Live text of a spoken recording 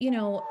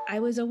I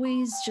was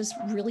always just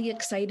really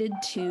excited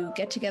to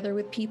get together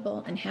with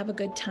people and have a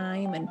good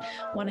time and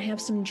want to have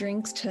some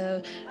drinks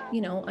to,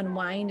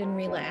 unwind and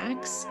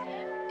relax.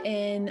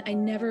 And I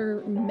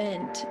never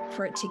meant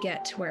for it to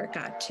get to where it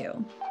got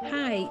to.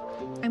 Hi,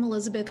 I'm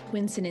Elizabeth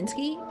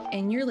Winsoninski,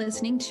 and you're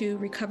listening to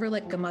Recover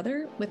Like a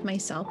Mother with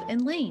myself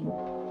and Lane.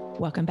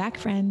 Welcome back,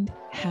 friend.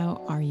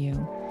 How are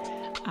you?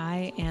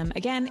 I am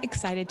again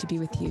excited to be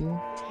with you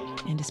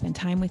and to spend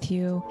time with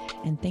you.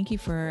 And thank you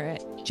for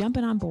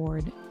jumping on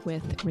board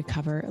with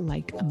Recover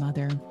Like a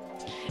Mother.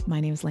 My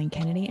name is Lane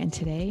Kennedy, and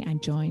today I'm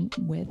joined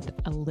with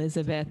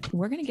Elizabeth.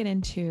 We're going to get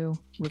into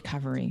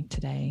recovery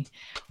today.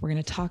 We're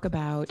going to talk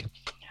about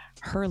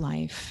her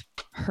life,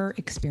 her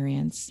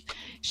experience.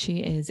 She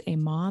is a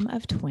mom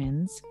of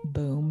twins.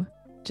 Boom.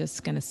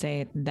 Just going to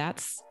say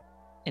that's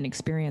an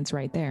experience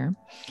right there.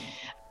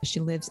 She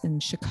lives in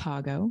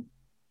Chicago.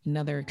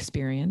 Another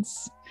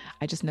experience.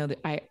 I just know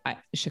that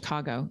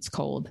Chicago, it's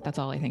cold. That's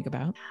all I think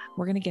about.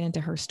 We're going to get into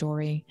her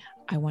story.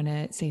 I want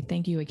to say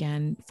thank you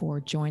again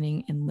for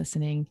joining and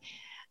listening.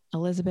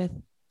 Elizabeth,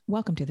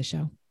 welcome to the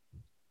show.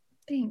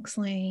 Thanks,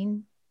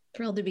 Lane.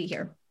 Thrilled to be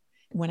here.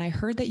 When I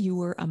heard that you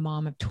were a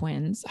mom of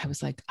twins, I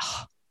was like,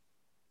 oh,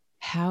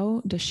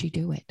 how does she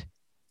do it?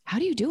 How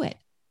do you do it?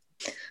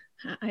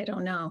 I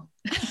don't know.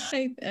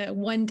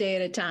 One day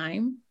at a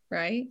time,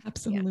 right?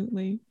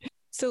 Absolutely. Yeah.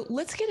 So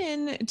let's get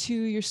into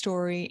your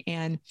story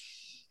and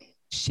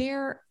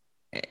share.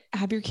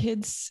 Have your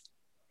kids,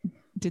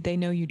 did they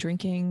know you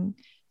drinking?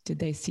 Did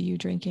they see you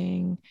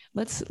drinking?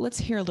 Let's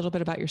hear a little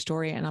bit about your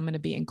story, and I'm going to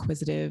be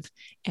inquisitive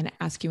and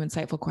ask you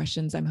insightful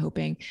questions, I'm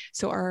hoping,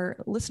 so our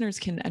listeners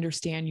can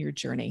understand your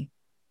journey.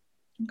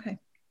 Okay.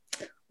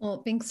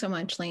 Well, thanks so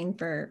much, Lane,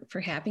 for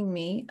having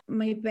me.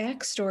 My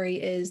backstory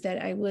is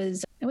that I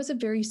was a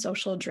very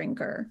social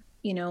drinker.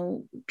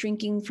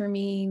 Drinking for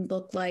me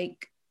looked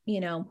like,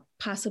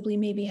 possibly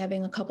maybe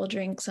having a couple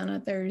drinks on a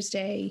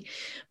Thursday,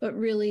 but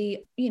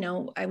really,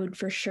 I would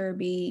for sure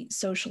be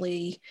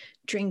socially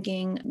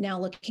drinking. Now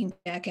looking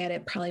back at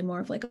it, probably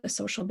more of like a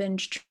social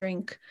binge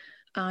drink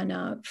on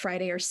a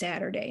Friday or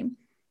Saturday.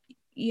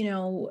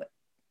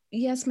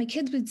 Yes, my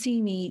kids would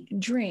see me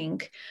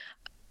drink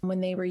when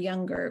they were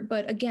younger.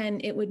 But again,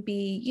 it would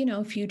be,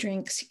 a few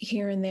drinks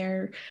here and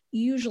there.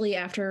 Usually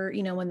after,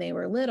 when they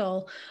were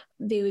little,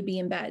 they would be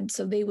in bed.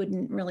 So they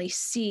wouldn't really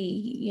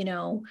see,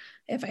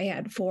 if I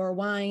had 4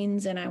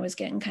 wines and I was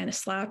getting kind of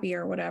sloppy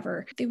or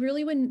whatever, they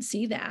really wouldn't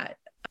see that,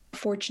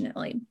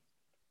 fortunately.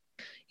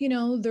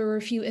 There were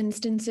a few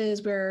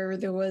instances where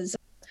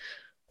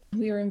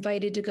we were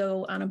invited to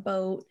go on a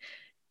boat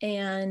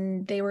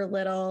and they were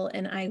little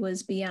and I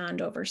was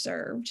beyond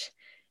overserved.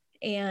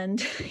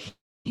 And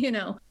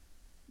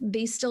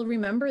they still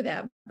remember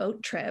that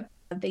boat trip.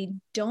 They've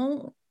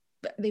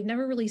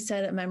never really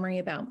said a memory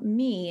about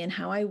me and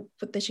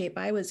what the shape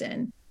I was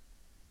in.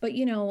 But,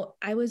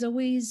 I was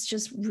always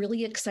just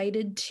really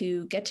excited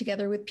to get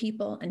together with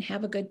people and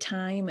have a good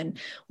time and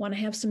want to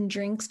have some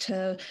drinks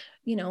to,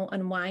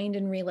 unwind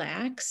and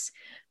relax.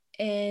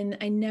 And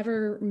I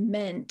never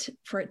meant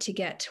for it to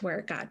get to where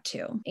it got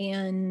to.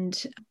 And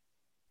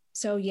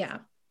so, yeah.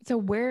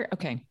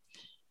 Okay.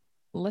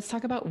 Let's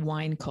talk about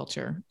wine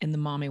culture and the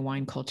mommy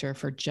wine culture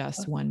for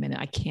just 1 minute.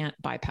 I can't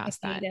bypass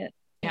that. Hate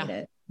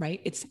it.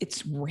 Right.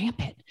 It's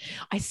rampant.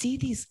 I see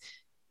these.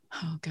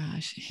 Oh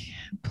gosh,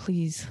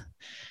 please.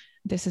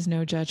 This is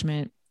no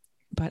judgment,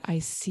 but I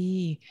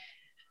see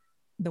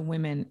the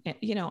women,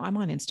 I'm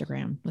on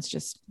Instagram.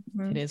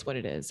 It is what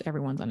it is.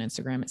 Everyone's on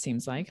Instagram, it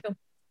seems like.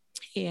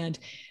 And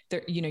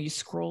there, you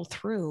scroll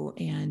through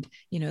and,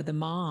 the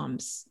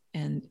moms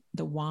and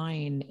the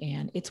wine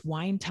and it's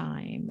wine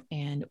time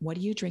and what are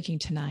you drinking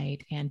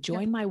tonight and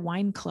join my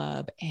wine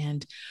club.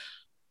 And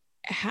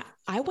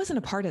I wasn't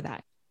a part of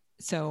that.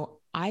 So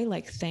I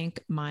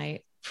thank my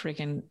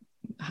freaking,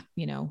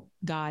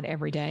 God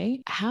every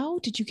day. How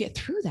did you get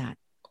through that?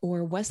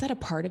 Or was that a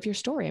part of your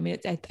story? I mean,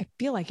 I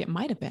feel like it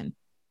might've been.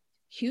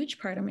 Huge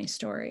part of my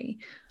story.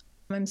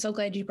 I'm so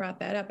glad you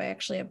brought that up. I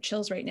actually have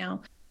chills right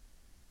now.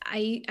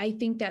 I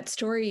think that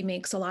story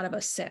makes a lot of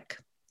us sick.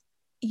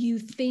 You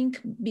think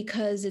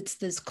because it's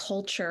this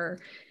culture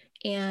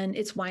and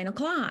it's wine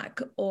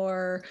o'clock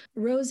or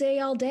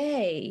rosé all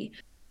day,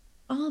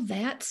 all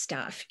that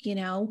stuff,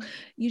 you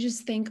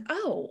just think,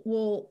 oh,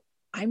 well,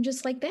 I'm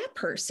just like that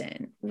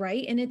person,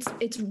 right? And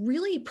it's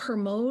really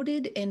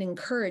promoted and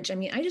encouraged. I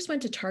mean, I just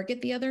went to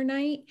Target the other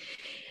night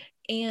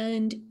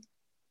and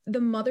the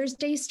Mother's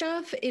Day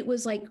stuff, it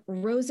was like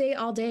rosé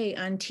all day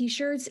on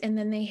t-shirts. And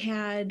then they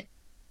had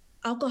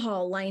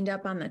alcohol lined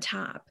up on the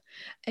top.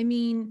 I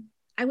mean,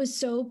 I was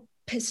so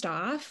pissed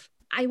off.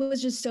 I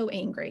was just so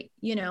angry.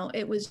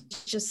 It was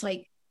just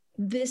like,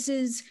 this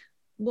is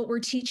what we're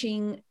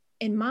teaching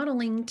and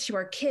modeling to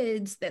our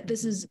kids, that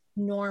this is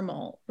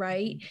normal,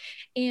 right?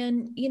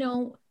 And,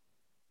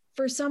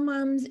 for some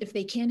moms, if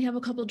they can have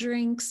a couple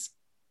drinks,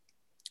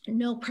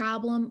 no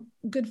problem,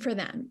 good for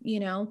them,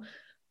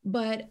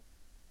 But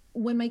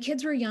when my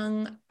kids were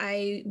young,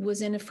 I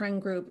was in a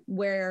friend group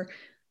where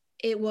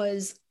it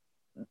was,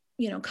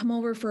 come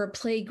over for a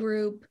play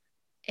group,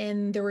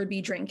 and there would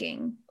be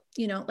drinking,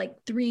 like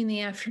 3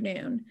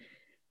 p.m.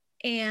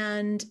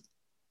 And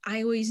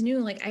I always knew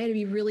like I had to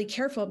be really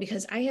careful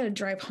because I had to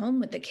drive home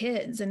with the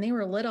kids and they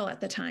were little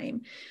at the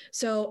time.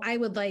 So I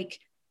would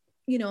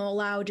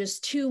allow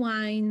just 2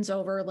 wines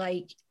over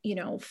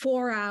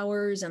 4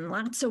 hours and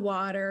lots of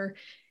water.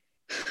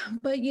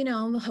 But,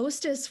 the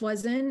hostess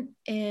wasn't,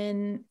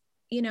 and,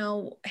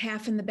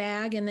 half in the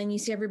bag. And then you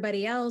see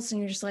everybody else and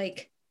you're just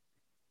like,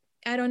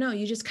 I don't know.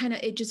 You just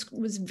it just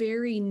was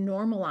very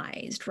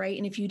normalized. Right.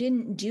 And if you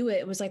didn't do it,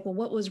 it was like, well,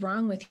 what was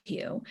wrong with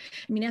you?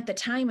 I mean, at the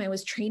time I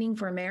was training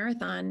for a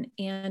marathon,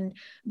 and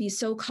these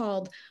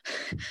so-called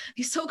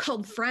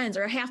friends,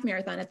 or a half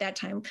marathon at that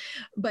time.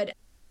 But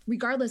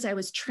regardless, I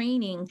was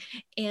training,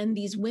 and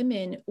these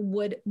women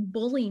would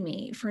bully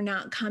me for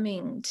not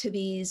coming to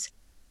these,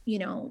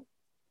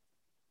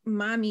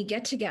 mommy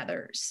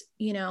get-togethers,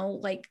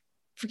 like,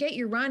 forget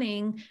your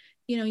running,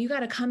 you got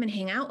to come and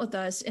hang out with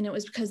us. And it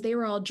was because they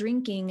were all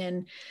drinking.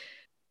 And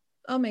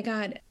oh my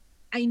God,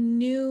 I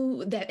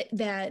knew that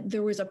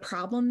there was a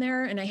problem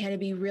there, and I had to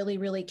be really,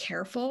 really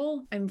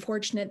careful. I'm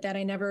fortunate that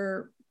I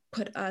never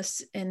put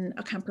us in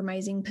a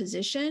compromising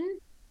position.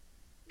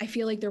 I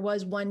feel like there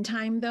was one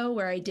time though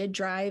where I did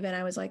drive and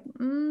I was like,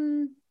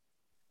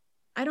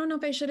 I don't know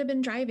if I should have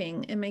been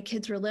driving, and my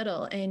kids were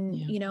little. And,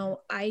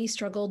 I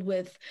struggled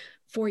with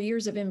 4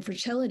 years of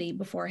infertility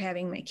before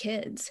having my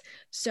kids.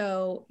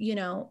 So,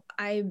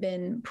 I've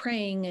been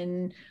praying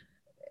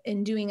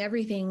and doing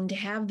everything to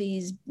have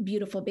these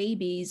beautiful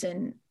babies,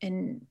 and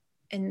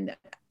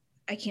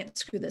I can't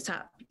screw this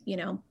up,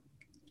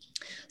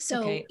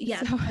 So, okay.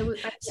 yeah,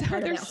 so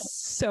there's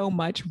so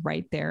much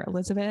right there,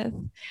 Elizabeth.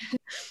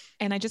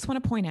 And I just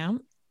want to point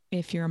out,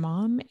 if you're a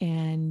mom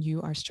and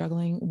you are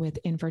struggling with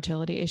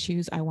infertility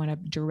issues, I want to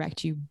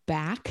direct you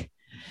back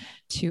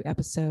to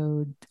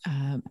episode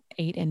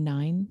 8 and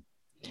 9.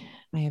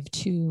 I have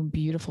 2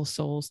 beautiful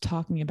souls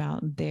talking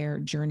about their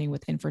journey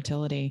with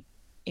infertility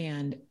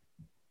and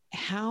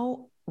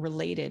how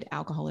related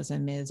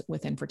alcoholism is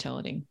with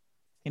infertility,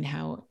 and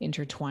how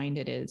intertwined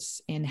it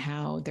is, and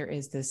how there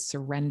is this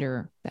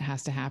surrender that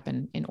has to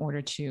happen in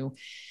order to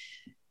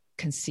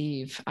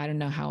conceive. I don't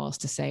know how else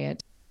to say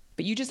it,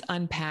 but you just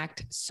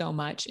unpacked so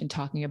much in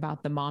talking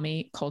about the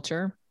mommy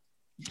culture,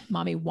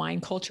 mommy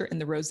wine culture,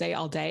 and the rosé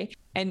all day.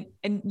 And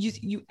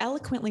you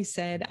eloquently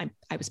said,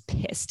 I was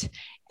pissed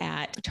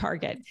at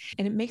Target.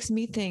 And it makes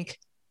me think,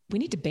 we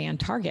need to ban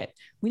Target.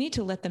 We need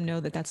to let them know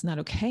that that's not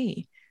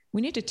okay.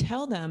 We need to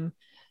tell them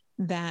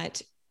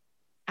that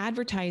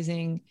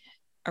advertising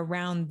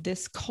around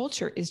this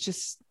culture is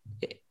just,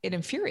 it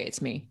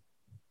infuriates me.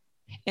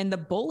 And the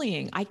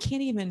bullying, I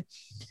can't even.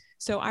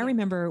 So I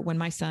remember when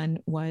my son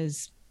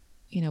was,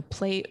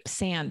 play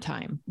sand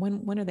time.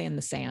 When are they in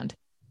the sand?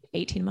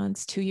 18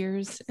 months, 2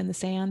 years in the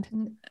sand?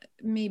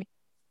 Maybe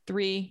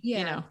 3,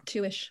 yeah,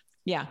 2-ish.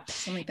 Yeah.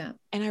 Something like that.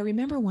 And I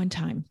remember one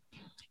time,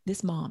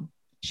 this mom,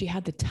 she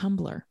had the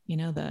tumbler,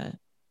 the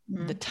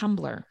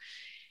tumbler,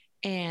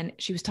 and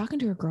she was talking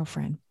to her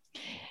girlfriend,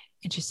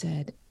 and she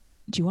said,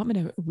 do you want me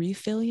to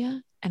refill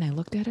you? And I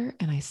looked at her,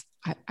 and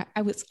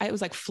I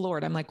was like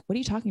floored. I'm like, what are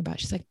you talking about?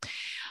 She's like,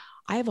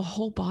 I have a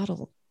whole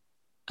bottle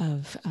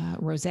of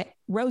rosé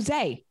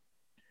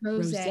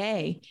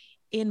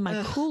in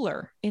my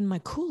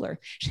cooler.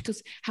 She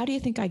goes, how do you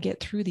think I get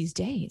through these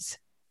days?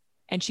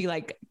 And she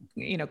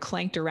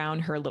clanked around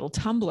her little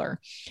tumbler.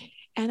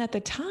 And at the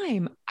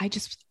time, I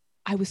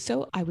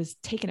was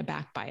taken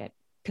aback by it,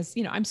 because,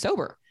 I'm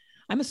sober.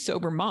 I'm a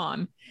sober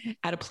mom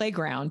at a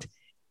playground,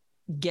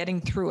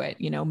 getting through it,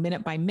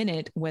 minute by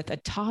minute with a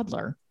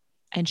toddler,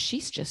 and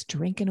she's just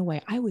drinking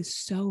away. I was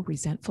so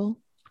resentful.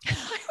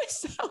 I was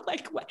so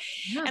like, what?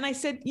 Yeah. And I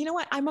said, you know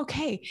what? I'm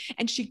okay.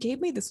 And she gave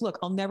me this look.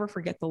 I'll never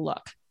forget the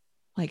look.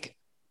 Like,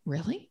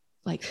 really?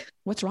 Like,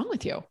 what's wrong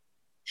with you?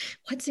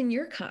 What's in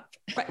your cup?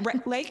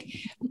 Right. Like,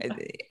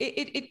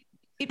 it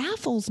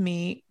baffles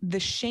me, the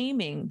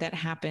shaming that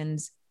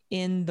happens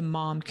in the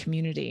mom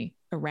community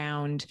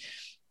around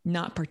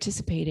not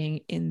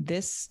participating in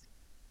this.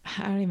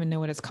 I don't even know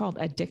what it's called.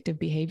 Addictive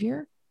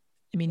behavior.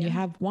 I mean, you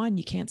have one,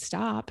 you can't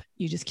stop.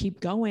 You just keep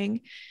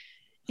going.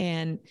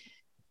 And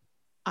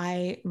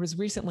I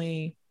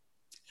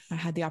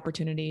had the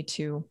opportunity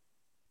to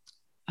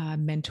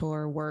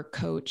mentor, work,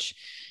 coach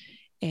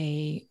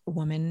a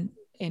woman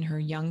in her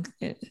young,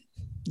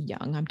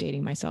 I'm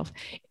dating myself,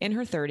 in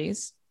her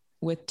 30s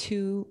with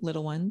 2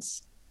 little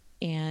ones.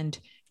 And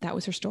that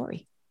was her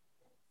story,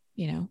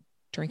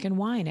 drinking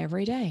wine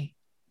every day.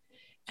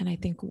 And I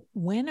think,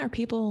 when are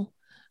people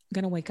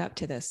going to wake up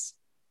to this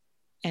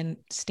and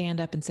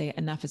stand up and say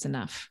enough is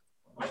enough?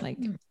 Like,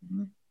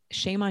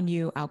 shame on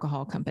you,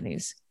 alcohol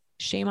companies.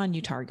 Shame on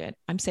you, Target.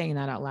 I'm saying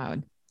that out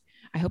loud.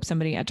 I hope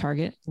somebody at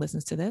Target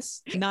listens to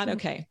this. Not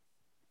okay.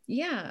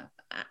 Yeah.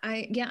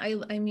 I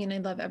mean, I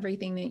love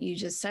everything that you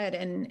just said.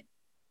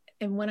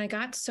 And when I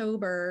got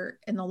sober,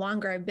 and the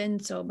longer I've been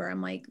sober,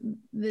 I'm like,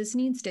 this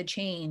needs to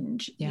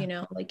change.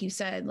 Yeah. Like you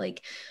said,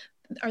 like,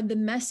 the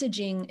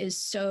messaging is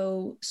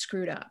so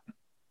screwed up,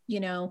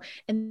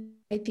 and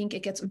I think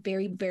it gets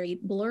very, very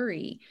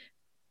blurry.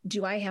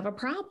 do I have a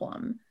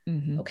problem?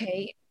 Mm-hmm.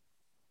 Okay.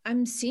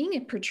 I'm seeing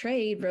it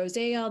portrayed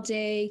rosé all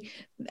day.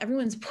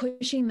 Everyone's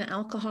pushing the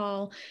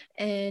alcohol.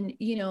 And,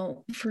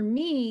 for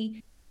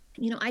me,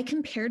 I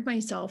compared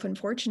myself,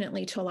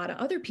 unfortunately, to a lot of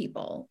other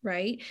people,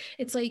 right?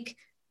 It's like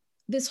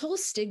this whole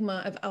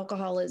stigma of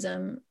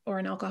alcoholism or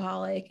an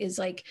alcoholic is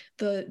like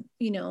the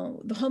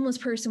homeless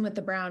person with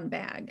the brown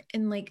bag.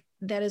 And like,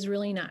 that is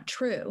really not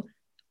true,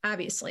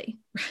 obviously,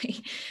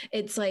 right?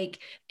 It's like,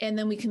 and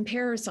then we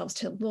compare ourselves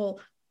to, well,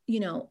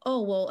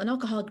 oh, well, an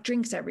alcoholic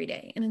drinks every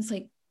day. And it's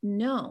like,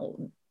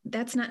 no,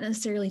 that's not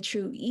necessarily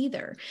true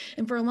either.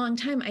 And for a long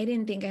time, I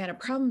didn't think I had a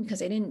problem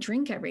because I didn't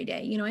drink every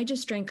day. I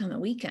just drank on the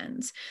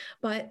weekends,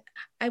 but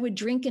I would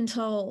drink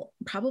until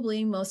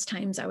probably most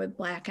times I would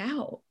black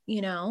out,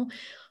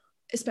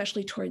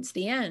 especially towards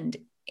the end.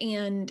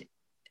 And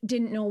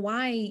didn't know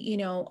why,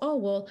 oh,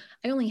 well,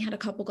 I only had a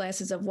couple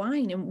glasses of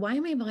wine and why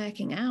am I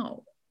blacking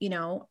out?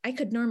 I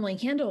could normally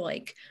handle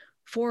like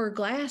 4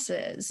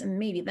 glasses and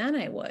maybe then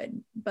I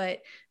would, but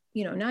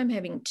now I'm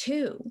having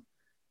 2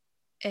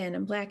 and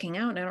I'm blacking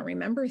out and I don't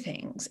remember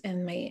things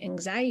and my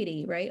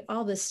anxiety, right?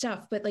 All this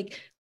stuff. But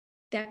like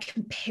that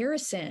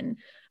comparison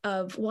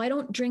of, well, I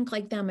don't drink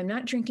like them. I'm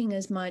not drinking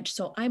as much,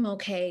 so I'm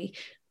okay.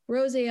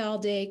 Rosé all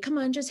day. Come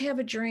on, just have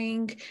a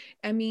drink.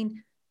 I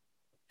mean,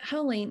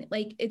 Helene,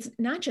 like it's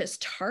not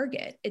just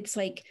Target. It's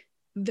like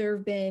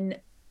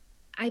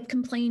I've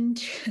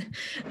complained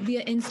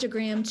via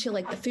Instagram to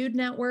like the Food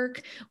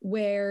Network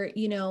where,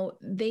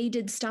 they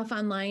did stuff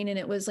online and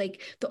it was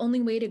like the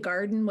only way to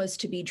garden was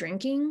to be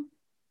drinking.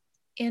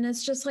 And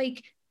it's just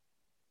like,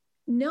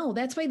 no,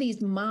 that's why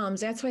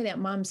that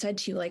mom said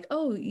to you, like,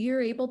 oh,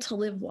 you're able to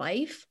live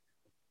life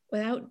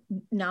without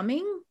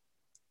numbing,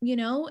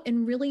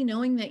 and really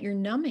knowing that you're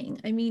numbing.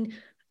 I mean,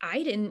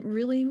 I didn't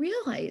really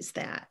realize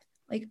that.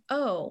 Like,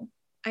 oh,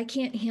 I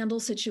can't handle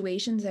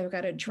situations. I've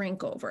got to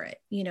drink over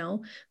it,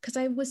 because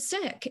I was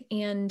sick.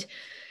 And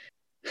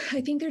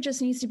I think there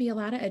just needs to be a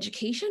lot of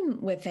education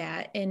with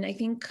that. And I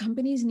think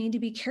companies need to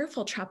be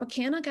careful.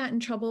 Tropicana got in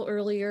trouble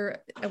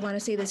earlier. I want to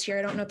say this year.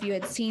 I don't know if you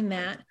had seen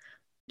that.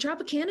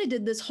 Tropicana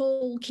did this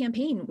whole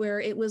campaign where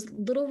it was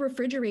little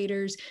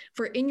refrigerators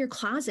for in your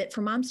closet,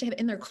 for moms to have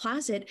in their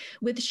closet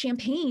with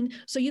champagne.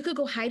 So you could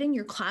go hide in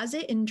your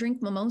closet and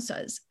drink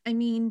mimosas. I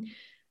mean,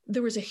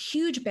 there was a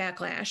huge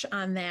backlash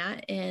on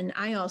that. And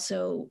I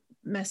also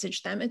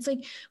messaged them. It's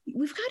like,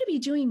 we've got to be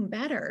doing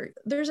better.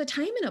 There's a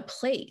time and a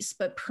place,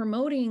 but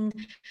promoting,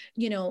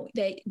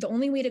 that the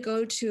only way to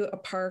go to a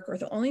park or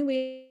the only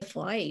way of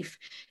life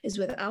is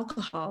with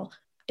alcohol.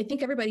 I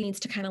think everybody needs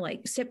to kind of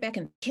like sit back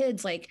and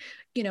kids, like,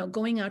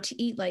 going out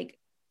to eat, like,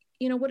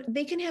 what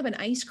they can have an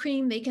ice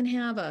cream, they can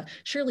have a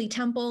Shirley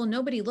Temple,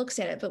 nobody looks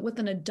at it. But with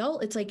an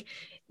adult, it's like,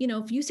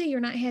 if you say you're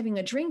not having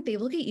a drink, they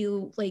look at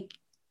you like,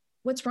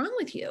 what's wrong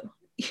with you?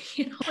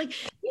 Like,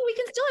 we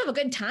can still have a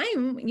good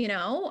time,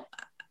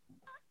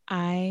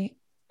 I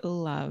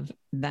love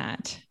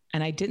that.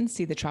 And I didn't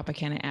see the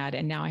Tropicana ad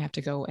and now I have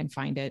to go and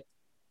find it.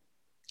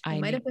 It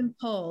might have been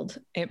pulled.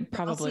 It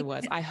probably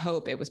was. I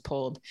hope it was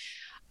pulled.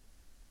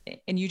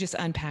 And you just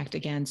unpacked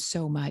again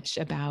so much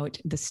about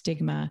the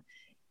stigma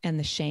and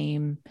the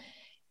shame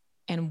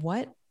and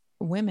what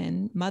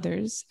women,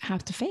 mothers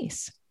have to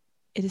face.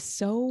 It is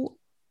so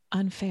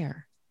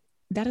unfair.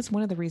 That is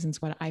one of the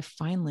reasons why I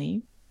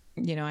finally,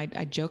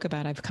 I joke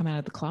about, I've come out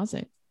of the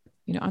closet.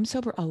 I'm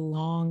sober a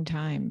long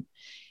time.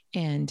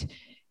 And,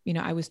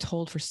 I was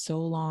told for so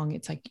long,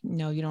 it's like,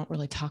 no, you don't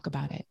really talk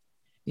about it.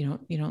 You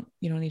don't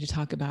need to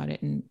talk about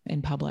it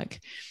in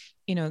public.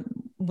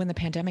 When the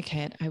pandemic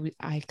hit,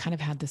 I kind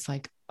of had this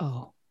like,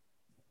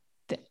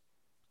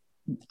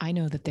 I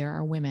know that there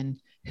are women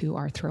who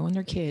are throwing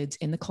their kids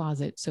in the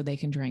closet so they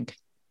can drink,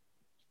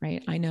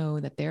 right? I know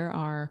that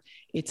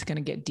it's going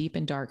to get deep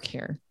and dark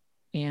here.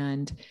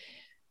 And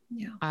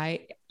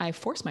I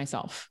force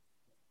myself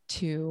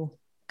to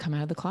come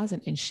out of the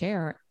closet and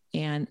share.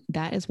 And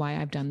that is why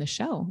I've done the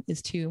show,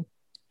 is to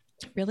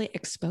really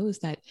expose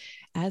that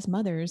as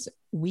mothers,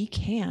 we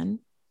can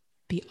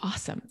be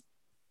awesome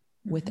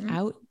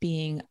without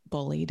being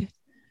bullied,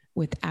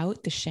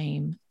 without the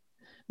shame,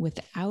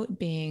 without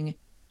being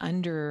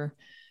under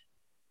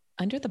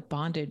the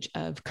bondage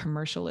of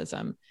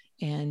commercialism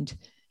and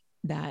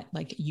that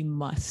like you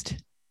must,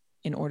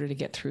 in order to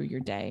get through your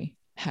day,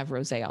 have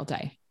rosé all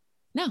day.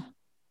 No,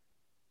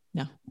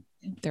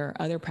 there are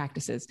other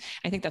practices.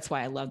 I think that's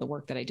why I love the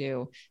work that I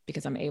do,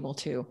 because I'm able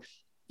to,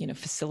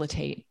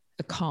 facilitate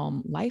a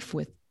calm life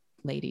with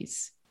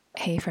ladies.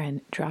 Hey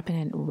friend, dropping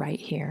in right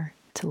here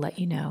to let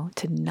you know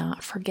to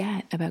not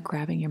forget about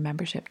grabbing your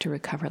membership to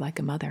Recover Like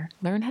a Mother.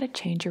 Learn how to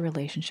change your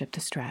relationship to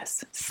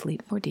stress,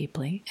 sleep more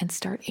deeply, and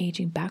start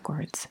aging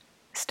backwards.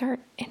 Start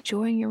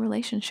enjoying your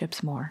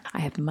relationships more. I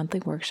have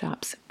monthly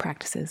workshops,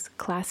 practices,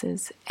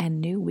 classes,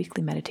 and new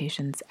weekly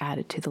meditations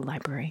added to the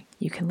library.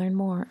 You can learn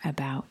more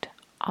about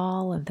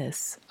all of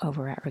this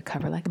over at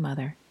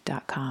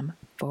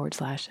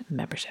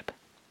recoverlikeamother.com/membership.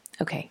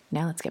 Okay,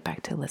 now let's get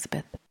back to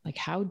Elizabeth. Like,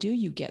 how do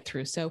you get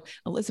through? So,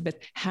 Elizabeth,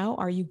 how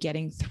are you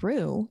getting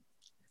through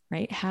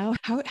right? How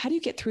do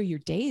you get through your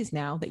days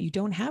now that you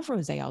don't have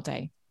rosé all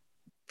day?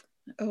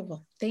 Oh,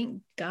 well,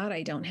 thank God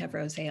I don't have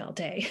rosé all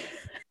day.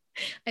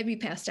 I'd be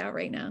passed out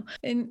right now.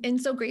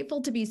 And so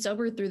grateful to be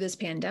sober through this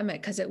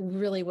pandemic, because it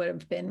really would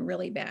have been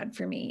really bad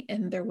for me.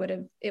 And it would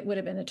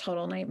have been a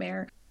total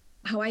nightmare.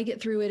 How I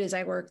get through it is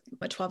I work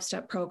a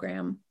 12-step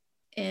program,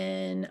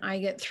 and I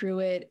get through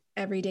it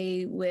every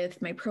day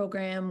with my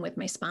program, with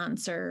my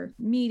sponsor,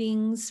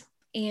 meetings,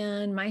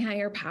 and my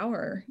higher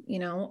power.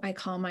 I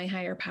call my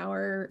higher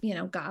power,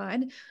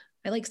 God.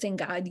 I like saying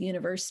God,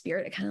 universe,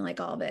 spirit. I kind of like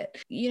all of it.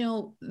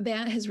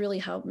 That has really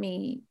helped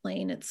me,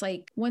 Lane. It's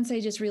like once I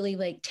just really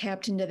like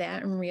tapped into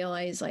that and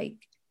realized like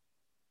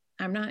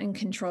I'm not in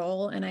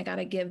control and I got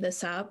to give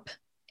this up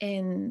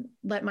and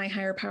let my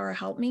higher power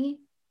help me,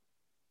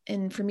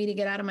 and for me to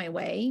get out of my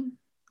way.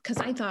 Because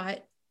I thought,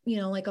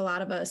 like a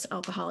lot of us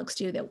alcoholics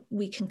do, that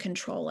we can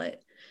control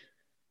it.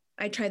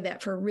 I tried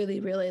that for a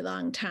really, really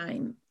long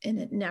time, and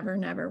it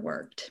never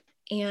worked.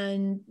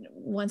 And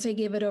once I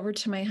gave it over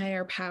to my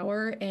higher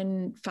power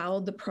and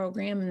followed the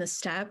program and the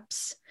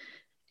steps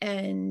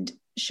and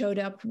showed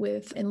up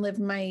with and lived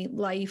my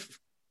life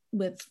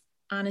with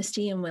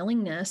honesty and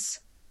willingness,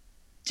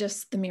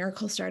 just the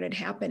miracle started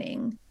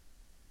happening.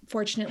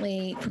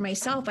 Fortunately for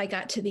myself, I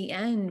got to the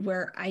end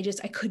where I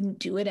couldn't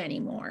do it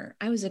anymore.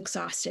 I was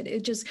exhausted.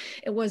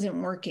 It wasn't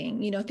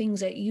working. Things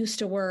that used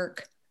to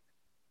work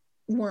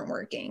weren't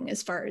working,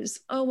 as far as,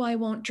 oh, well, I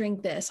won't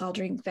drink this, I'll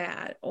drink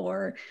that,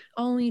 or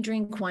only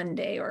drink one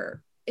day,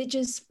 or it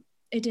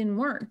didn't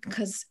work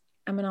because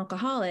I'm an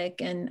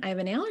alcoholic and I have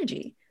an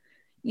allergy.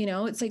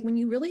 It's like when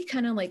you really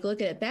kind of like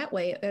look at it that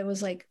way, it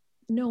was like,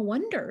 no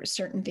wonder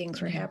certain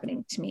things were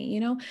happening to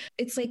me.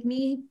 It's like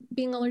me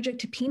being allergic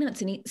to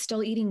peanuts and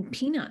still eating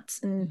peanuts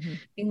and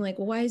being like,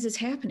 well, why is this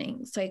happening?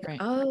 It's like, right.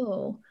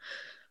 Oh,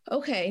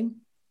 okay.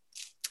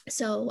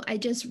 So I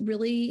just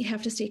really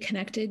have to stay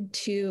connected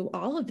to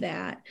all of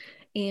that.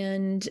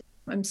 And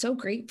I'm so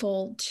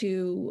grateful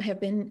to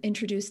have been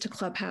introduced to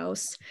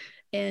Clubhouse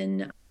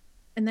and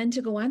then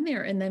to go on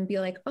there and then be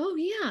like, oh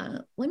yeah,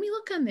 let me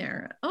look on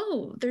there.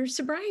 Oh, there's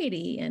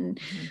sobriety. And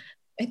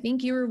I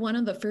think you were one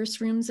of the first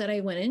rooms that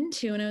I went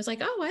into, and I was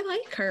like, oh, I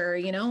like her,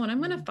 and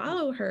I'm going to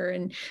follow her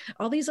and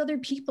all these other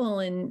people.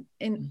 And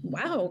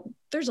wow,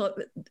 there's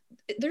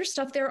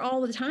stuff there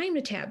all the time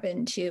to tap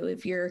into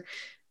if you're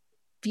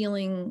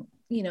feeling,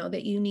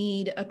 that you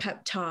need a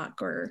pep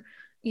talk or,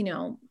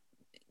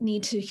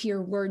 need to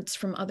hear words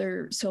from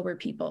other sober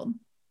people.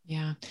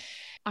 Yeah.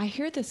 I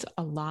hear this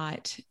a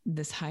lot,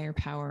 this higher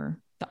power,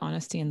 the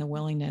honesty and the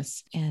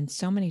willingness. And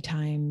so many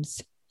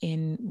times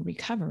in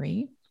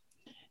recovery,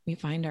 we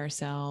find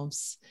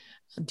ourselves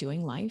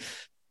doing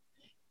life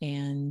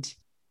and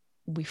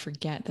we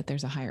forget that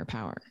there's a higher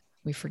power.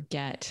 We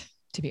forget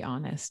to be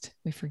honest.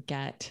 We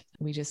forget.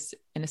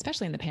 And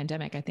especially in the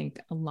pandemic, I think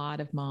a lot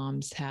of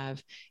moms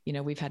have,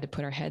 we've had to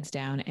put our heads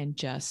down and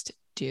just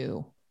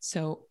do.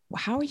 So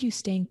how are you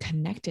staying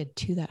connected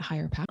to that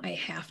higher power? I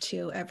have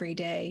to every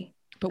day.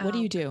 But what do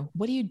you do?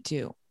 What do you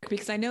do?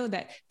 Because I know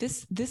that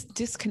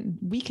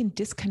we can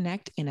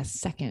disconnect in a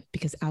second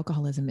because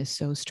alcoholism is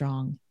so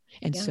strong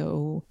and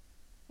so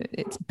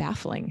it's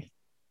baffling.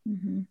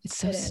 Mm-hmm. It's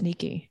so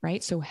sneaky,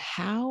 right? So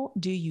how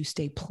do you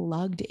stay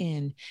plugged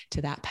in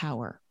to that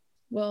power?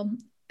 Well,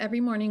 every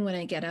morning when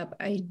I get up,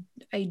 I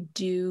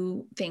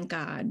do thank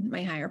God,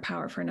 my higher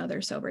power, for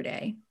another sober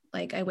day.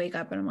 Like I wake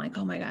up and I'm like,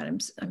 oh my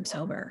God, I'm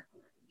sober,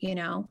 and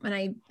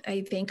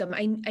I thank him.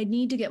 I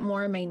need to get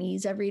more on my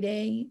knees every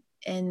day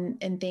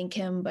and thank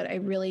him. But I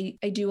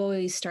do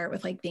always start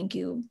with like, thank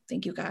you,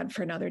 God,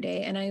 for another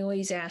day. And I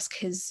always ask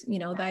his,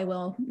 thy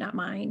will, not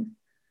mine,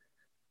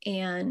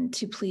 and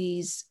to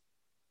please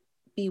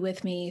be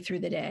with me through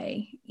the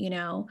day,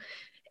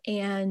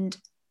 and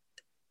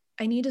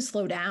I need to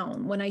slow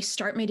down. When I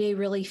start my day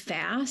really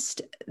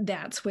fast,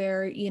 that's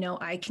where,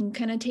 I can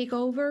kind of take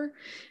over,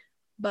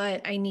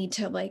 but I need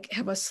to like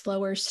have a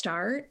slower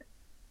start.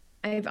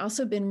 I've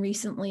also been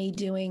recently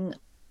doing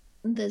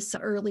this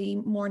early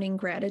morning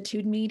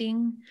gratitude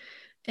meeting,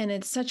 and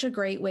it's such a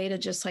great way to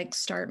just like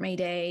start my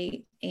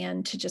day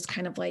and to just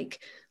kind of like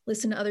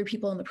listen to other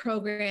people in the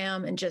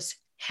program and just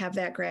have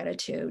that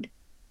gratitude.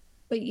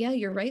 But yeah,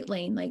 you're right,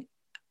 Lane. Like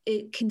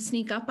it can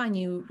sneak up on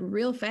you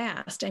real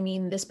fast. I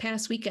mean, this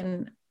past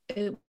weekend,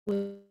 it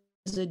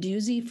was a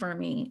doozy for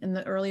me. In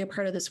the earlier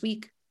part of this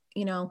week,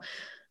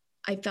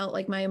 I felt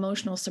like my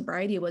emotional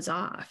sobriety was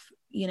off,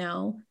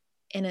 and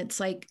it's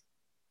like,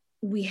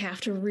 we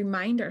have to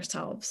remind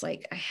ourselves,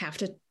 like, I have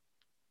to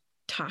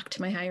talk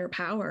to my higher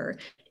power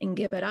and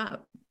give it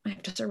up. I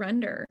have to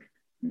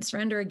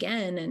surrender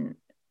again and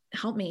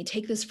help me,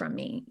 take this from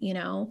me.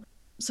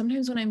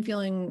 Sometimes when I'm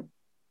feeling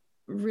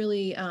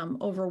really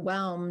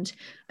overwhelmed,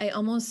 I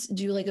almost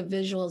do like a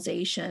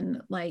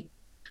visualization, like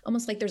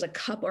almost like there's a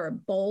cup or a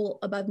bowl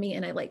above me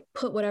and I like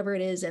put whatever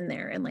it is in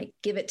there and like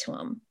give it to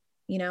him,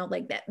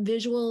 like that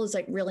visual is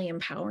like really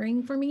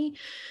empowering for me.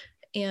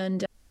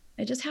 And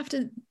I just have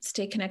to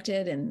stay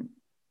connected, and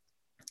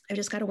I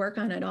just got to work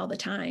on it all the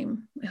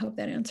time. I hope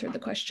that answered the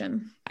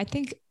question. I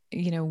think,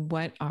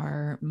 what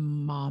our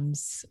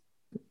moms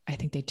I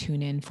think they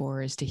tune in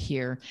for is to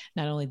hear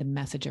not only the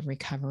message of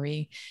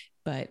recovery,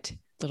 but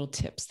little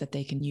tips that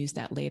they can use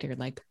that later.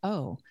 Like,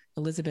 oh,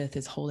 Elizabeth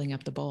is holding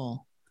up the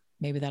bowl.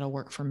 Maybe that'll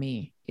work for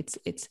me.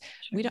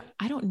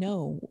 I don't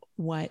know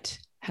what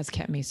has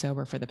kept me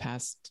sober for the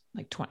past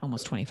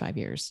almost 25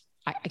 years.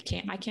 I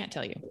can't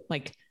tell you.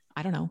 Like,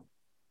 I don't know,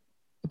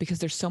 because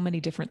there's so many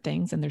different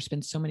things and there's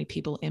been so many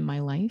people in my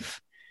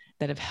life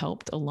that have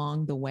helped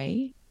along the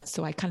way.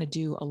 So I kind of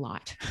do a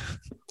lot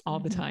all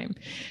the time.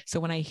 So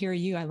when I hear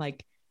you, I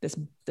like this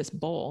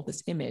bowl,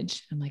 this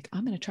image. I'm like,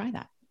 I'm going to try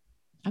that.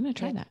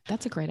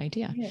 That's a great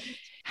idea. Yeah.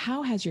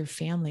 How has your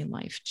family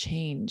life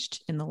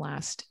changed in the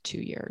last 2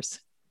 years?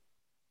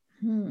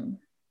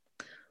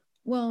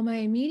 Well, my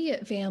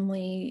immediate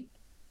family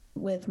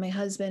with my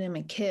husband and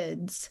my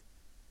kids,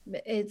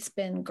 it's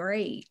been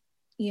great.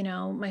 You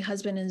know, my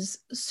husband is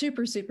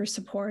super, super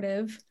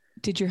supportive.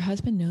 Did your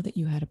husband know that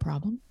you had a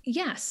problem?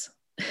 Yes.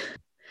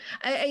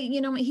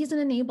 He's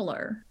an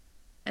enabler.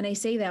 And I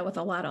say that with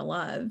a lot of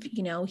love.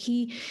 You know,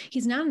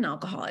 he's not an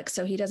alcoholic,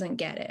 so he doesn't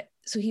get it.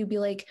 So he'd be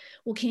like,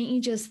 well, can't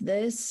you just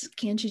this?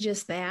 Can't you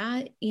just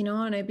that? You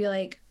know, and I'd be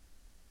like,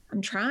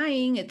 I'm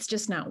trying, it's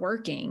just not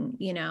working.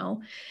 You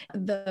know,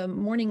 the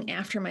morning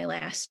after my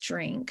last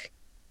drink,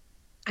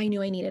 I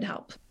knew I needed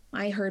help.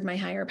 I heard my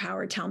higher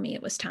power tell me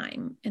it was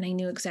time, and I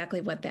knew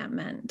exactly what that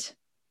meant.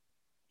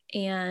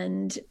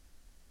 And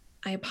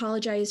I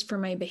apologized for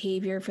my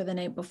behavior for the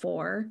night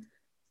before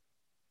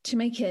to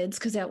my kids,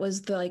 because that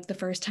was the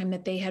first time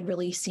that they had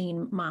really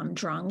seen mom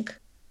drunk.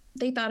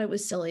 They thought it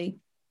was silly.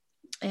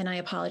 And I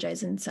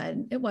apologized and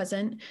said it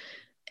wasn't.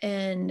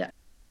 And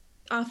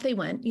off they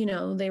went. You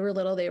know, they were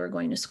little, they were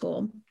going to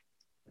school.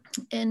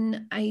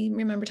 And I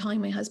remember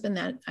telling my husband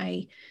that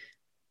I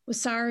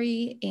was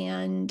sorry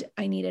and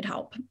I needed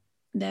help,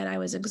 that I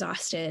was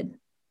exhausted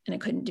and I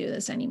couldn't do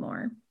this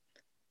anymore.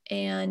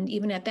 And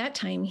even at that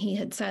time, he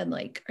had said,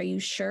 like, are you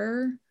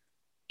sure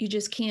you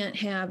just can't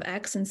have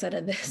X instead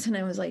of this? And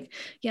I was like,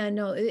 yeah,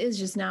 no, it is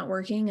just not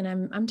working.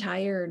 And I'm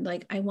tired.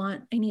 Like, I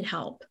need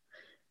help.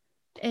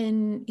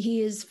 And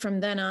he is, from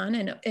then on,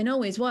 and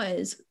always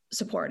was,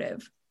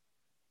 supportive.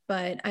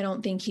 But I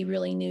don't think he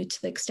really knew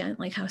to the extent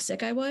like how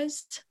sick I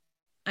was.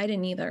 I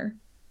didn't either.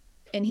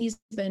 And he's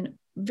been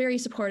very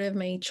supportive.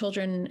 My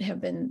children have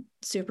been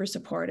super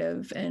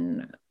supportive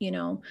and, you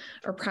know,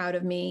 are proud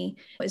of me.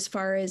 As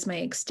far as my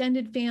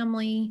extended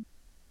family,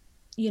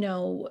 you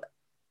know,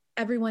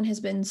 everyone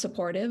has been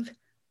supportive,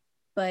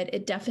 but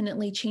it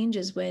definitely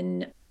changes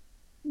when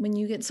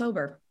you get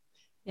sober.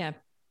 Yeah.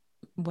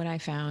 What I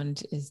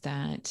found is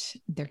that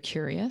they're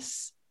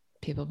curious.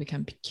 People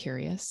become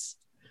curious,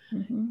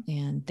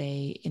 and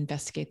they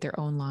investigate their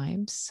own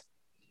lives,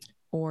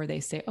 or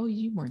they say, oh,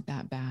 you weren't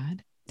that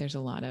bad. There's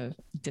a lot of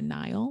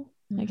denial,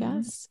 I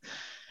guess.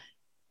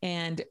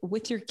 And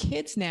with your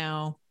kids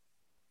now,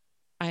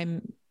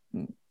 I'm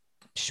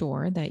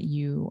sure that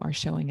you are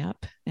showing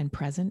up and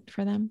present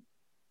for them.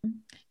 And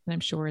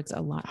I'm sure it's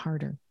a lot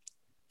harder.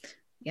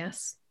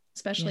 Yes.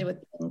 Especially with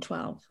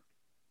 12.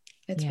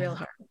 It's real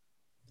hard.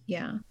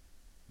 Yeah.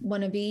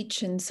 One of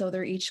each. And so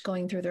they're each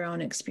going through their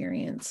own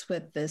experience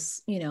with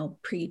this, you know,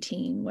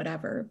 preteen,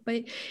 whatever.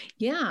 But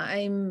yeah,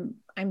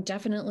 I'm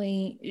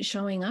definitely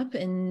showing up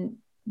and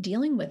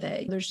dealing with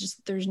it.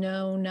 There's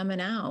no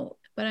numbing out,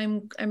 but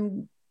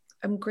I'm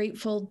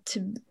grateful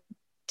to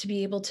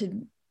be able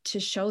to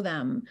show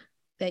them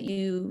that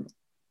you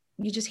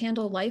just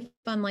handle life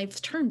on life's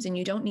terms and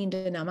you don't need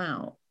to numb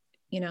out,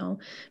 you know,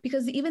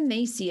 because even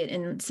they see it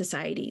in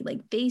society.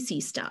 Like, they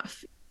see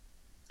stuff.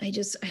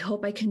 I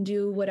hope I can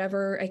do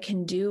whatever I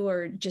can do,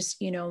 or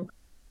just, you know,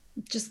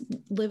 just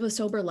live a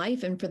sober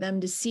life. And for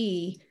them to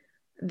see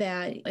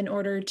that in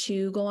order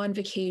to go on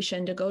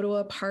vacation, to go to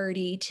a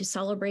party, to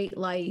celebrate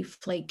life,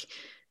 like,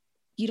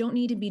 you don't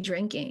need to be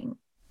drinking.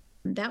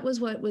 That was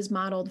what was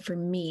modeled for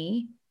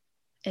me.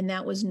 And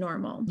that was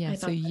normal. Yeah.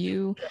 So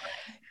you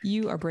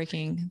are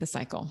breaking the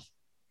cycle.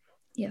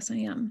 Yes, I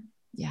am.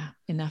 Yeah.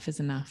 Enough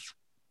is enough.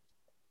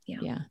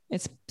 Yeah.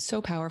 It's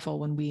so powerful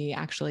when we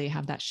actually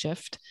have that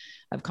shift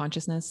of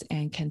consciousness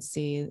and can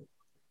see,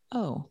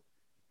 oh,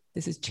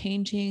 this is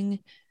changing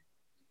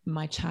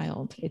my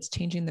child. It's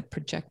changing the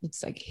project.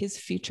 It's like his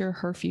future,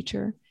 her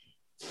future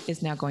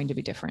is now going to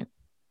be different.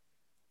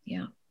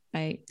 Yeah.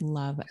 I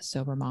love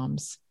sober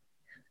moms.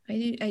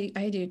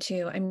 I do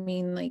too. I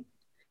mean, like,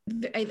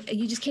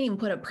 you just can't even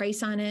put a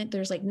price on it.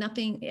 There's like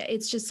nothing.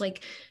 It's just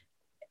like,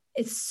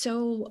 it's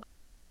so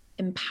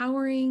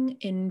empowering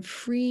and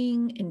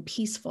freeing and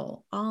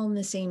peaceful, all in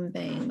the same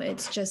thing.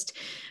 It's just,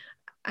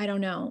 I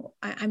don't know.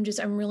 I'm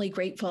really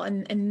grateful.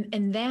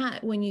 And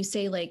that, when you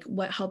say like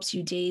what helps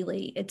you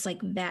daily, it's like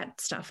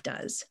that stuff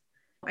does.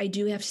 I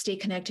do have to stay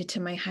connected to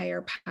my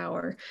higher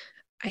power.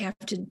 I have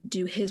to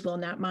do his will,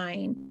 not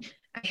mine.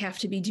 I have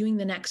to be doing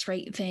the next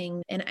right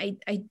thing. And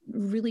I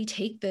really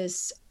take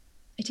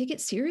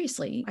it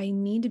seriously. I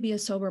need to be a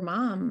sober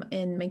mom,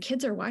 and my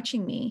kids are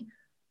watching me.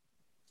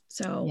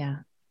 So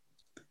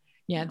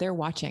yeah, they're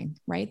watching,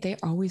 right? They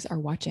always are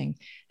watching.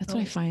 That's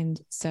what I find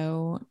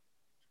so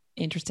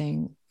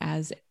interesting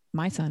as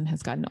my son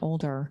has gotten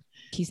older,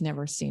 he's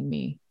never seen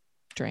me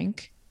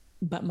drink,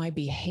 but my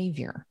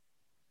behavior,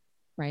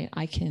 right?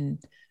 I can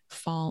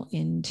fall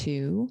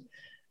into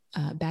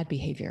bad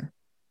behavior.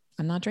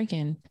 I'm not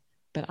drinking,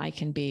 but I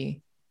can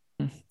be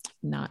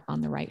not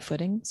on the right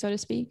footing, so to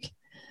speak.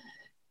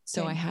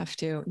 So I have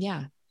to,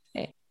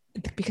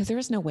 because there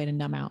is no way to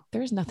numb out.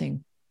 There is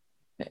nothing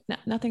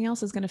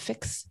else is going to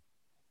fix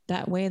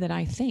that way that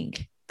I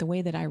think, the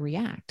way that I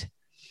react.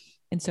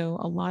 And so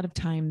a lot of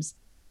times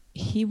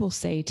he will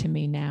say to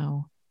me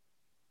now,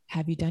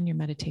 have you done your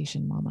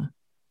meditation, Mama?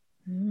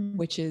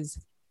 Which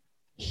is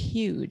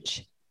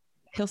huge.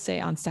 He'll say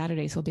on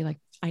Saturdays, he'll be like,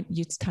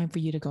 it's time for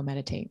you to go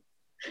meditate,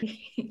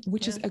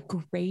 which is a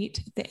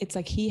great, it's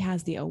like he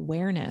has the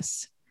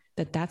awareness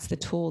that that's the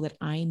tool that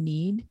I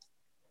need,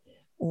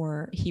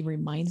 or he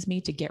reminds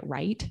me to get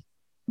right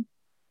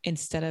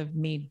instead of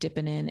me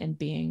dipping in and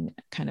being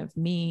kind of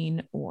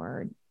mean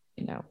or,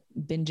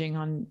 binging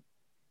on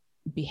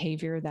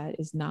behavior that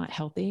is not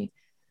healthy.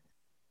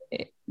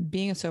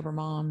 Being a sober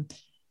mom,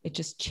 it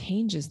just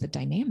changes the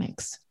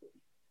dynamics.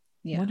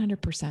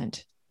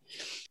 100%.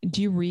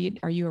 Do you read?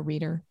 Are you a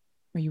reader?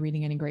 Are you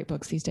reading any great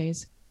books these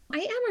days? I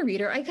am a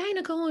reader. I kind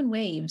of go in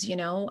waves,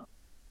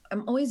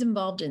 I'm always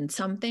involved in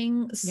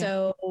something.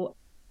 So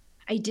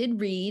I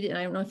did read, and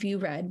I don't know if you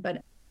read,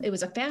 but it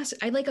was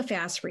I like a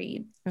fast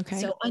read.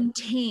 Okay. So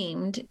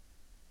Untamed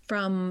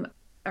from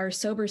our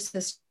sober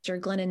sister,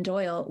 Glennon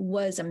Doyle,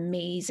 was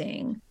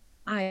amazing.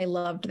 I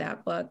loved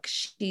that book.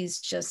 She's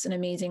just an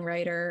amazing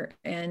writer,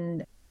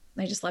 and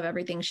I just love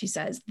everything she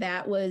says.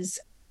 That was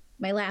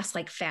my last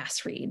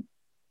fast read.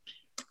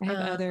 I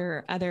have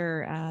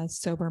other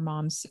sober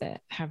moms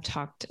that have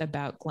talked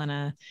about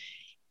Glenna,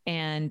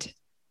 and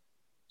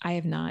I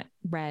have not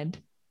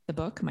read the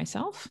book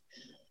myself.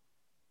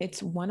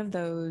 It's one of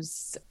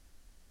those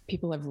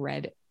people have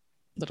read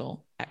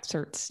little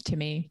excerpts to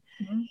me,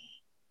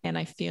 and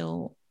I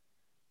feel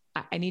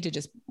I need to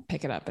just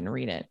pick it up and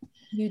read it.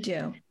 You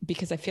do,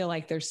 because I feel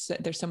like there's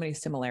so many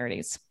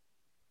similarities.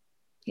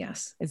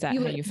 Yes. Is that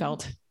how you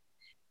felt?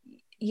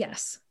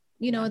 Yes.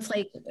 It's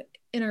like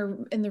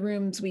in the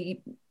rooms,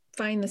 we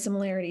find the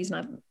similarities,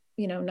 not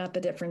the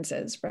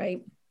differences.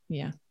 Right.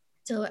 Yeah.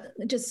 So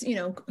just,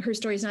 her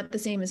story's not the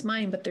same as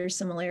mine, but there's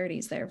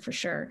similarities there for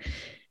sure.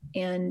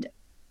 And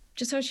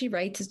just how she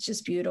writes is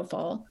just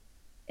beautiful.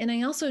 And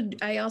I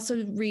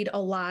also read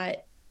a lot,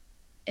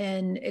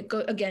 and it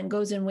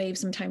goes in waves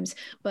sometimes,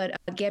 but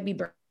Gabby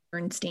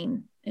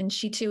Bernstein, and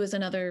she too is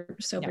another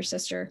sober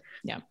sister.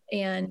 Yeah.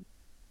 And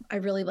I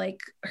really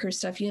like her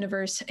stuff.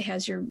 Universe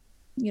has your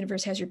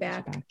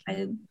back.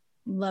 I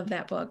love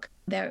that book.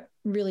 That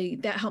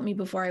helped me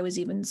before I was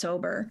even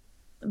sober.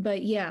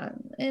 But yeah,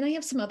 and I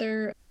have some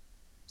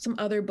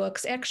other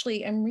books.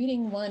 Actually, I'm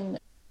reading one.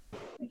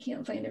 I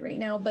can't find it right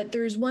now, but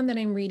there's one that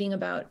I'm reading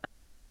about.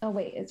 Oh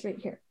wait, it's right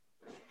here.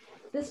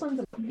 This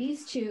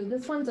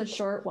one's a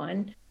short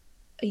one.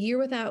 A Year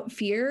Without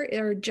Fear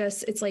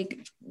it's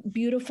like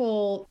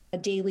beautiful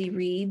daily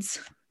reads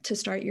to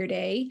start your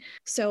day.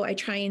 So I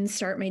try and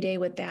start my day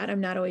with that.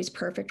 I'm not always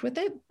perfect with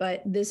it,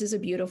 but this is a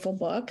beautiful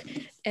book.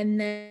 And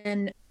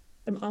then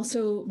I'm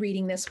also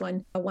reading this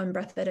one, One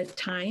Breath at a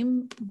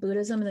Time,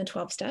 Buddhism and the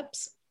 12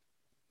 Steps.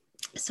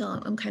 So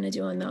I'm kind of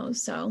doing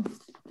those.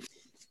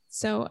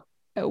 So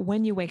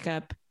when you wake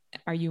up,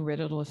 are you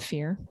riddled with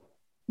fear?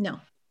 No,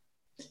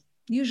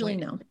 usually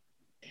no.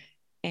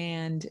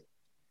 And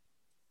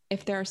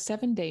if there are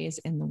 7 days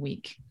in the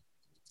week,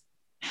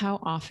 how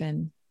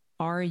often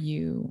are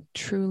you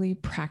truly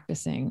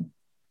practicing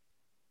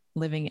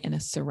living in a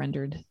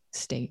surrendered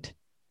state?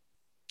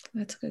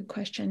 That's a good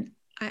question.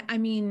 I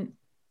mean,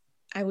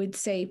 I would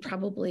say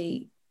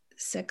probably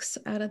 6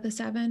 out of the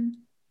 7.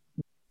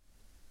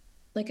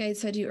 Like I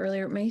said to you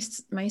earlier,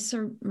 my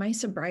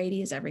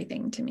sobriety is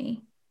everything to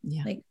me.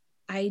 Yeah. Like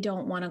I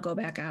don't want to go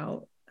back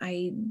out.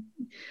 I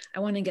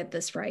want to get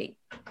this right.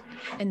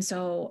 And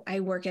so I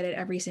work at it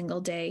every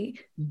single day.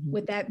 Mm-hmm.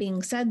 With that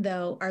being said,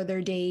 though, are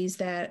there days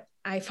that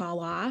I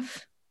fall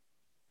off?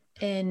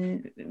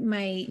 And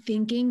my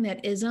thinking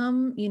that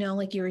ism,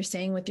 like you were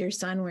saying with your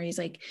son, where he's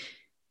like,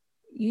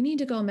 you need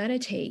to go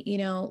meditate,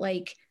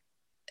 like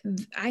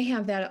I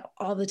have that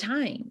all the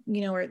time,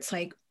 where it's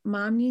like,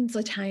 Mom needs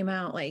a time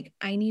out. Like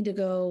I need to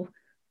go,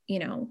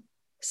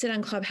 sit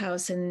on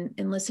Clubhouse and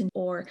listen,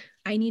 or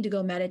I need to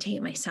go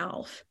meditate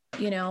myself.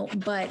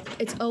 But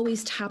it's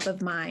always top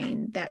of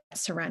mind, that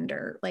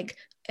surrender. Like,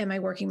 am I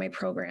working my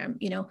program?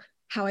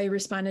 How I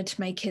responded to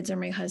my kids or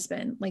my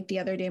husband. Like the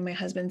other day, my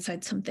husband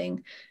said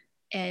something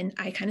and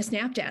I kind of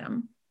snapped at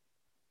him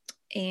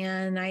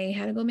and I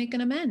had to go make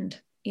an amend,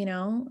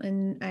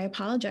 and I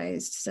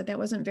apologized, said that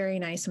wasn't very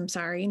nice. I'm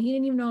sorry. And he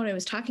didn't even know what I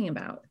was talking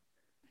about.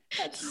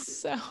 That's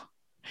so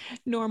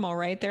normal,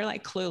 right? They're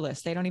like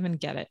clueless. They don't even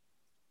get it.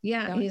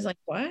 Yeah. He's like,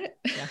 what?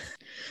 Yeah.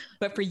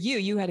 But for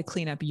you had to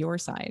clean up your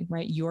side,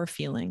 right? Your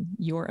feeling,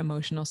 your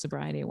emotional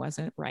sobriety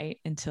wasn't right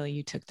until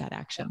you took that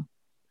action.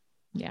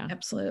 Yeah.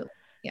 Absolutely.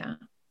 Yeah.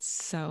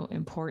 So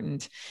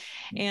important.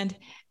 And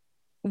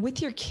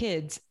with your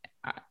kids,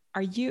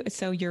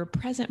 So you're a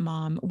present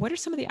mom. What are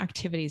some of the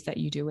activities that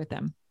you do with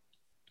them?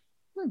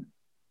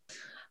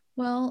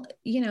 Well,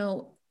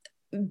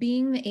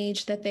 being the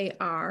age that they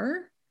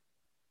are,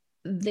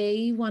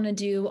 they want to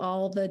do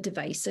all the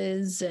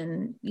devices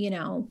and,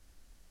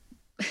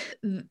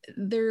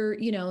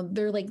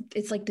 they're like,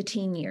 it's like the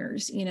teen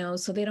years,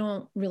 so they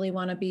don't really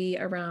want to be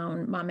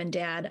around mom and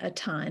dad a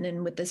ton.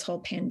 And with this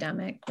whole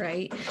pandemic,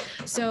 right?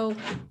 So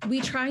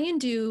we try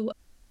and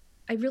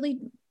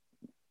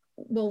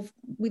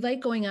we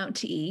like going out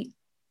to eat.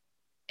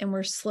 And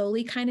we're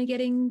slowly kind of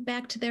getting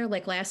back to there.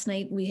 Like last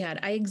night we had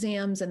eye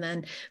exams and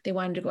then they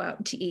wanted to go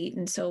out to eat.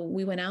 And so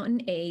we went out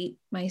and ate.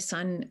 My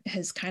son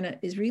is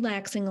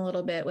relaxing a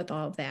little bit with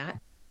all of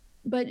that.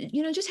 But,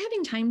 just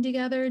having time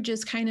together,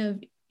 just kind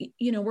of,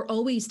 we're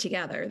always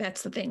together.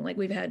 That's the thing. Like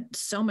we've had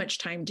so much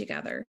time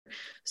together.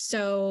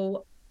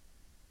 So,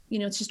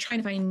 it's just trying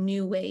to find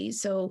new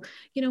ways. So,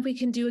 if we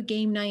can do a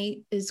game night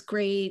is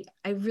great.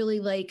 I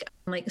really like,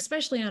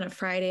 especially on a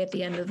Friday at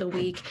the end of the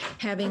week,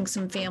 having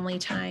some family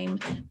time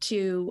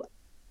to,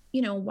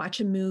 watch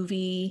a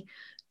movie,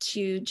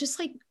 to just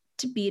like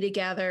to be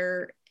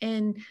together.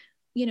 And,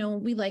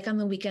 we like on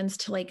the weekends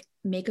to like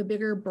make a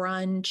bigger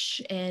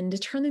brunch and to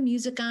turn the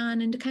music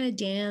on and to kind of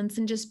dance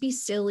and just be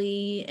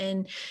silly.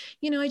 And,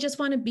 I just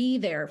want to be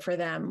there for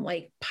them,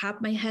 like pop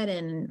my head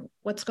in,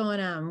 what's going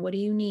on? What do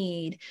you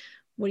need?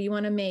 What do you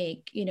want to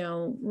make,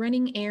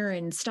 running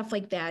errands, stuff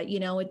like that.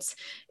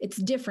 It's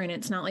different.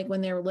 It's not like when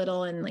they were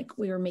little and like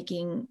we were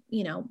making,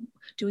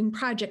 doing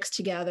projects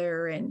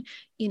together and,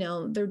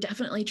 they're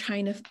definitely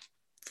trying to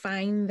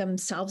find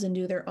themselves and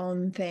do their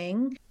own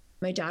thing.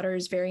 My daughter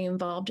is very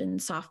involved in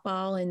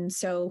softball. And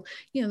so,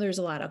 there's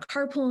a lot of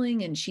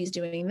carpooling and she's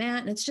doing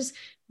that. And it's just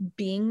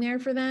being there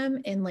for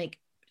them and like,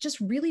 just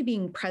really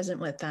being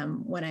present with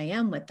them when I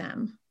am with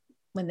them,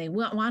 when they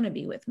want to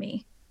be with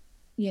me,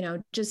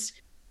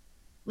 just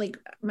like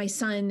my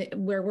son,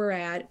 where we're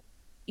at,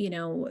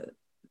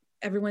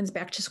 everyone's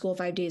back to school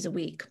 5 days a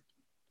week.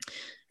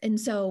 And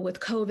so with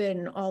COVID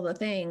and all the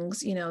things,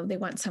 they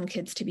want some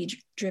kids to be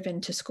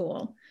driven to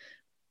school.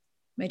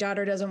 My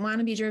daughter doesn't want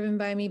to be driven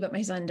by me, but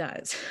my son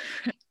does.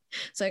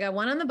 So I got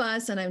one on the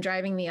bus and I'm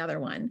driving the other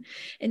one.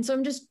 And so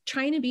I'm just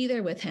trying to be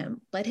there with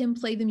him, let him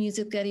play the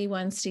music that he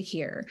wants to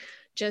hear,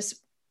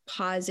 just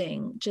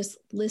pausing, just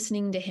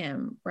listening to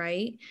him.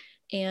 Right.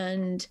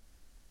 And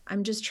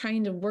I'm just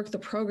trying to work the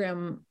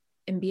program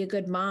and be a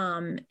good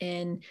mom.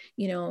 And,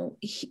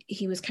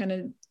 he was kind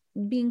of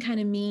being kind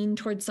of mean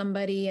towards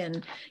somebody.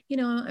 And,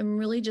 I'm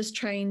really just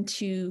trying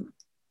to,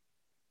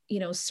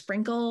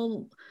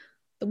 sprinkle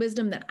the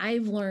wisdom that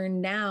I've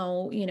learned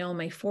now, in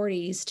my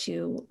 40s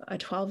to a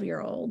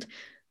 12-year-old.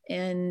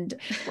 And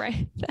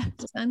right.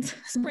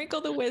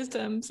 Sprinkle the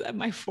wisdoms of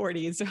my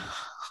 40s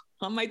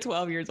on my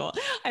 12 years old.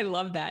 I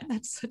love that.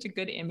 That's such a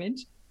good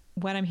image.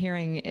 What I'm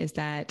hearing is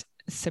that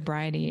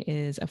sobriety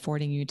is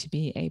affording you to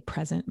be a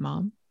present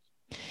mom.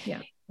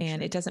 Yeah.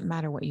 And it doesn't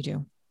matter what you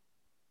do.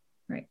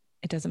 Right.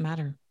 It doesn't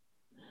matter.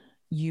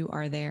 You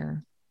are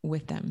there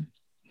with them.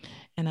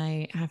 And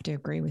I have to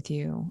agree with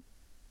you.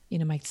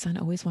 My son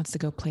always wants to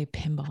go play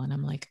pinball. And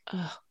I'm like,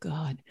 oh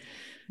God,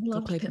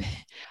 go play.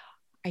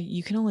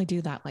 You can only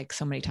do that like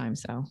so many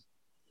times though.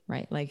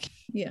 Right. Like,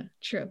 yeah,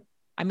 true.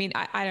 I mean,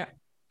 I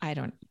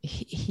don't,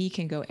 he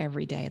can go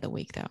every day of the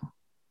week though.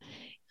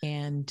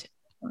 And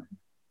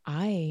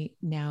I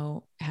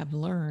now have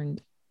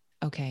learned,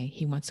 okay,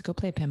 he wants to go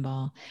play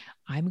pinball.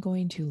 I'm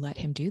going to let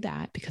him do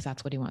that because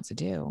that's what he wants to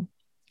do.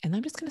 And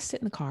I'm just going to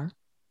sit in the car.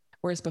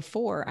 Whereas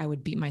before I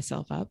would beat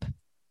myself up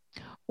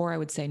or I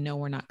would say, no,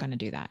 we're not going to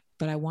do that.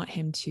 But I want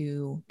him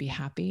to be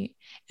happy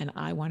and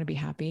I want to be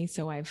happy.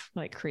 So I've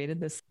like created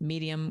this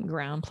medium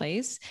ground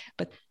place,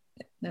 but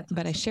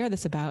I share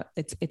this about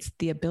it's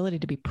the ability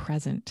to be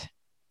present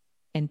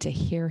and to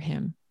hear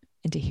him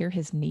and to hear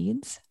his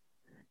needs.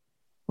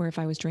 Where if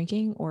I was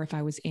drinking or if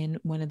I was in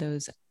one of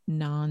those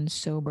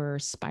non-sober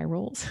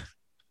spirals,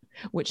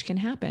 which can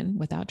happen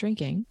without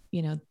drinking,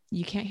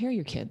 you can't hear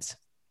your kids.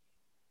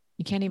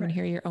 You can't even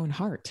hear your own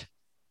heart.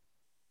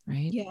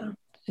 Right. Yeah.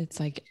 It's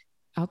like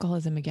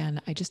alcoholism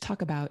again. I just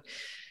talk about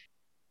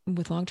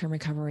with long-term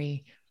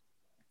recovery,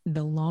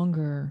 the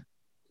longer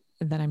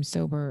that I'm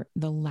sober,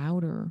 the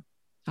louder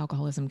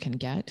alcoholism can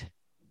get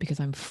because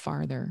I'm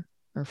farther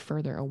or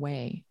further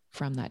away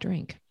from that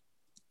drink.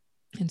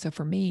 And so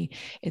for me,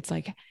 it's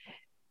like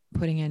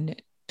putting in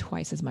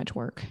twice as much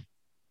work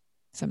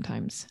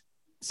sometimes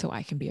so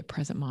I can be a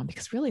present mom,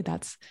 because really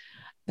that's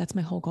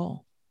my whole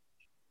goal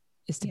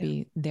is to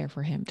be there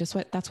for him. That's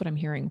what I'm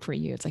hearing for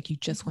you. It's like, you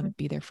just want to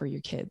be there for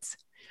your kids.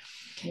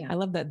 Yeah. I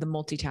love that the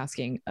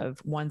multitasking of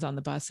one's on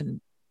the bus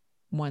and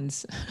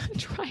one's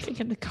driving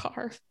in the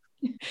car.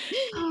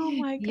 Oh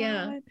my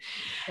God.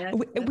 Yeah.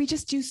 We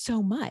just do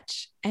so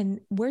much.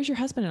 And where's your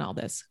husband in all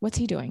this? What's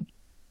he doing?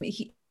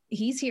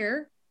 He's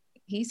here.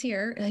 He's,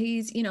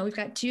 we've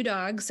got 2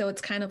 dogs. So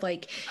it's kind of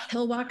like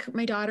he'll walk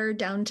my daughter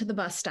down to the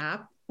bus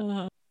stop.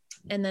 Uh-huh.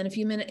 And then a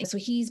few minutes. So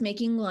he's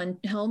making lunch.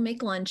 He'll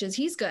make lunches.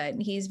 He's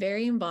good. He's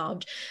very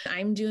involved.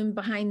 I'm doing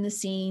behind the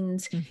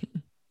scenes.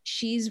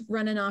 she's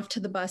running off to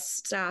the bus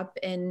stop,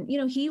 and,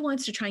 he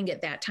wants to try and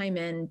get that time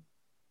in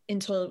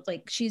until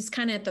like, she's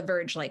kind of at the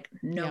verge, like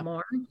no Yep.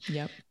 more.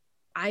 Yep.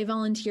 I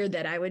volunteered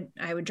that I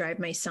would drive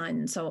my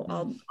son. So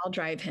I'll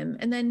drive him.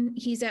 And then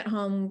he's at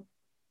home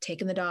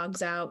taking the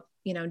dogs out,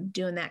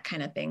 doing that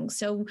kind of thing.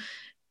 So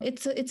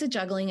it's a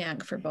juggling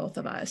act for both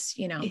of us,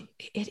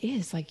 It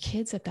is, like,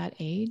 kids at that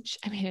age.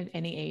 I mean, at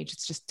any age,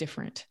 it's just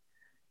different,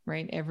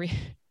 right? Every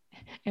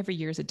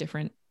year is a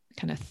different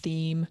kind of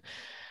theme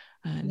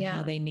and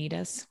how they need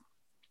us.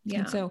 Yeah.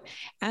 And so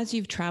as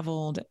you've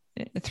traveled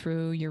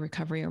through your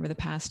recovery over the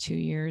past 2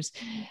 years,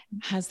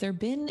 has there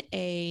been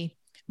a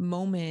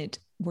moment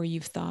where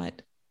you've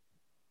thought,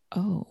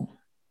 oh,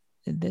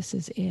 this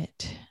is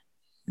it?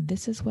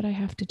 This is what I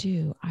have to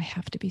do. I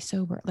have to be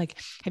sober. Like,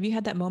 have you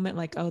had that moment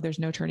like, oh, there's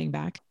no turning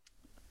back?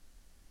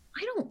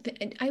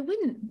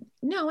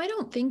 I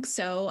don't think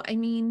so. I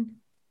mean,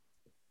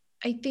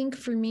 I think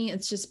for me,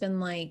 it's just been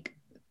like,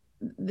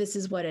 this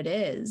is what it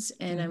is.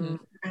 And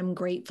I'm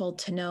grateful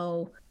to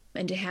know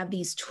and to have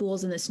these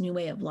tools in this new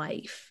way of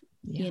life,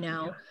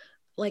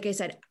 like I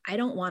said, I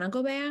don't want to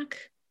go back.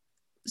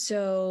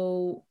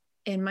 So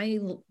in my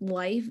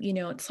life,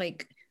 it's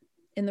like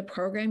in the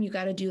program, you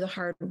got to do the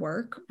hard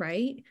work,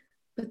 right?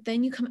 But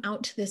then you come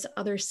out to this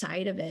other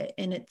side of it,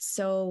 and it's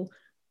so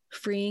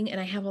freeing, and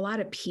I have a lot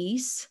of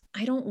peace.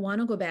 I don't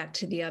want to go back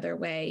to the other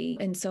way.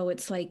 And so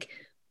it's like,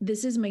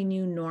 this is my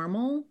new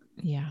normal.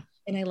 Yeah.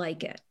 And I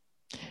like it.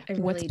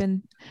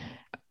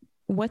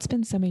 What's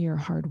been some of your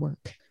hard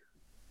work?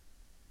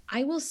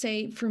 I will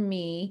say for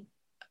me,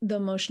 the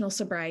emotional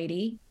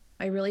sobriety,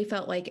 I really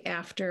felt like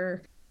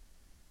after,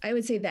 I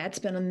would say that's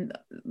been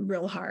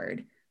real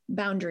hard.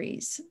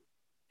 Boundaries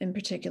in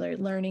particular,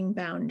 learning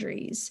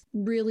boundaries,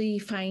 really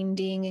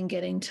finding and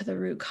getting to the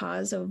root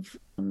cause of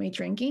my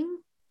drinking.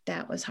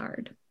 That was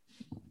hard.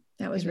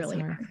 That was really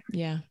hard.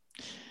 Yeah.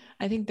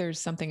 I think there's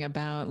something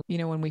about,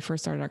 when we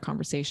first started our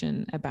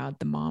conversation about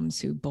the moms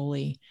who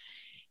bully,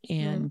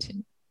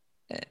 and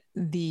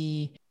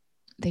they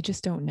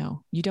just don't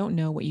know. You don't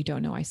know what you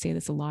don't know. I say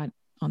this a lot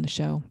on the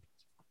show.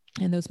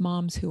 And those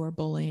moms who are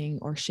bullying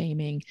or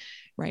shaming,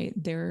 right?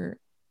 The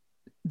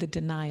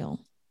denial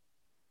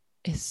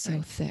is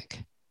so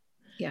thick.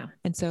 Yeah.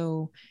 And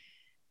so,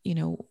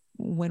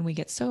 when we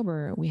get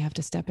sober, we have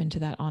to step into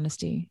that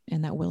honesty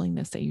and that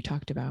willingness that you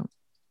talked about.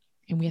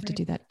 And we have to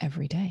do that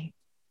every day.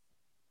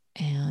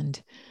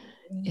 And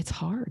it's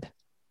hard.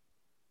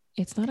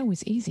 It's not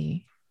always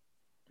easy.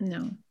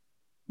 No.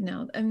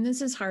 I mean,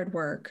 this is hard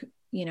work,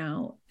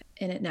 and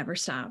it never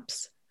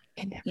stops,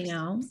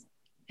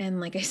 And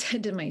like I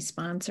said to my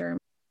sponsor,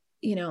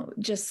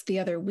 just the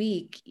other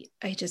week,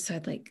 I just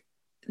said, like,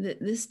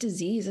 this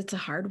disease, it's a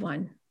hard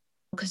one.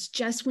 Because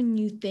just when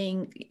you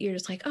think you're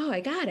just like, oh,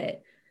 I got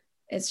it,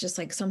 it's just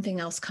like something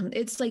else comes.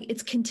 It's like,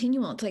 it's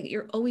continual. It's like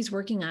you're always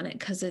working on it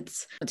because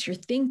it's your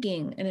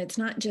thinking, and it's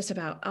not just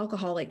about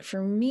alcohol. Like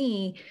for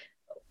me,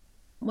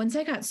 once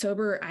I got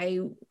sober,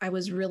 I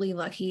was really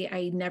lucky.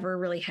 I never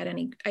really had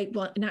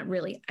not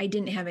really. I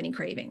didn't have any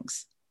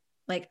cravings.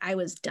 Like I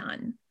was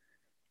done.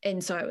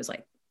 And so I was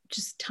like,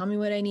 just tell me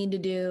what I need to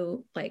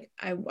do. Like,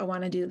 I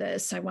want to do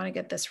this. I want to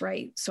get this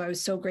right. So I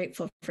was so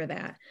grateful for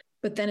that.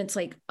 But then it's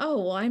like, oh,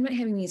 well, I'm not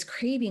having these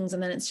cravings.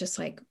 And then it's just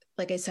like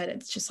I said,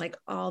 it's just like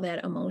all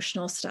that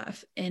emotional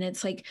stuff. And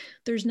it's like,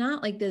 there's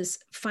not like this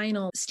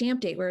final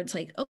stamp date where it's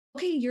like,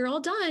 okay, you're all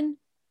done.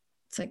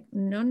 It's like,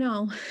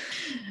 no,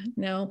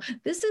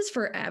 this is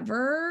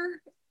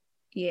forever.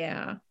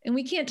 Yeah. And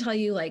we can't tell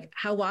you like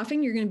how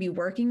often you're going to be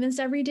working this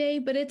every day,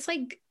 but it's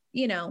like,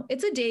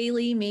 it's a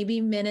daily, maybe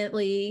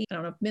minutely. I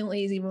don't know if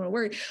minutely is even a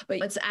word,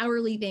 but it's an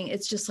hourly thing.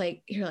 It's just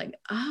like, you're like,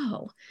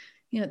 oh,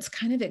 it's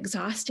kind of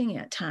exhausting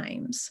at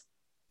times.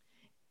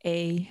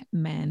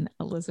 Amen,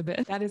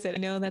 Elizabeth. That is it. I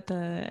know that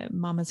the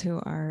mamas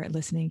who are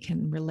listening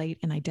can relate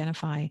and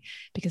identify,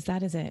 because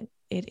that is it.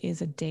 It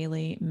is a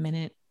daily,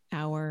 minute,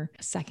 hour,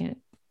 second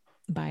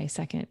by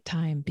second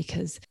time,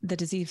 because the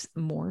disease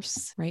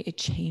morphs, right? It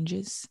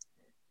changes.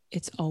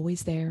 It's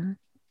always there.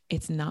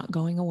 It's not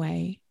going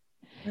away.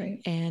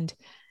 Right. And,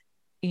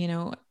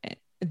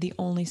 the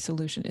only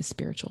solution is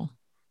spiritual.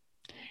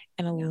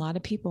 And a lot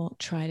of people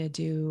try to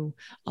do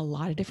a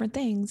lot of different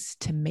things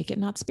to make it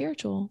not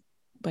spiritual,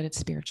 but it's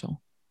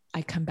spiritual.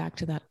 I come back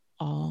to that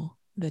all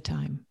the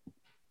time.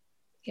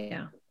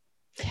 Yeah.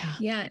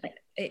 I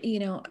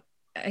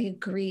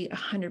agree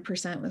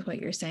 100% with what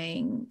you're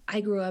saying.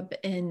 I grew up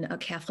in a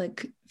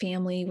Catholic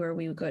family where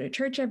we would go to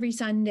church every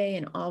Sunday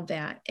and all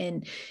that.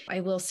 And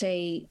I will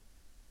say,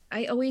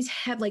 I always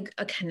had like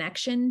a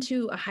connection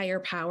to a higher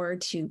power,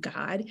 to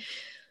God.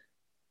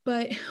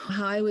 But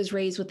how I was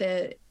raised with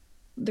it,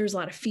 there's a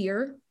lot of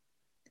fear.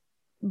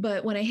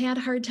 But when I had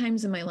hard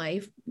times in my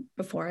life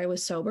before I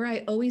was sober,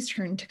 I always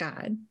turned to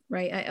God,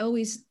 right? I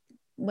always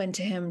went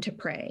to him to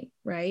pray,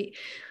 right?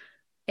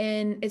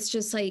 And it's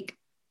just like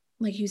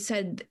you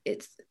said,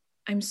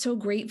 I'm so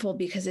grateful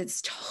because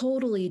it's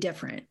totally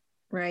different,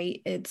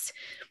 right?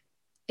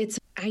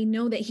 I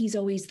know that he's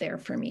always there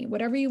for me,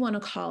 whatever you want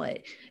to call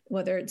it,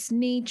 whether it's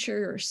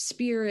nature or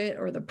spirit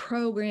or the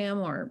program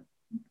or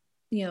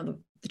the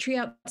tree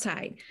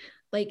outside.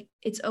 Like,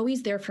 it's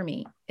always there for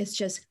me. It's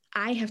just,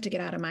 I have to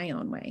get out of my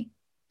own way.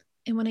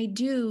 And when I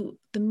do,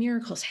 the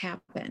miracles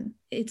happen.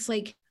 It's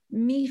like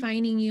me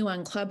finding you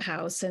on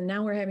Clubhouse, and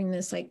now we're having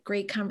this like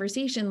great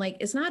conversation. Like,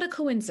 it's not a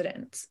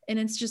coincidence. And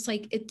it's just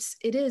like,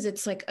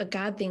 it's like a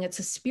God thing. It's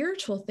a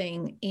spiritual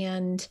thing.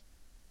 And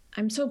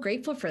I'm so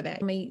grateful for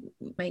that. My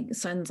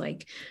son's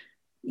like,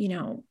 we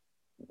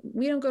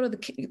don't go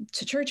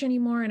to church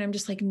anymore. And I'm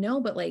just like, no,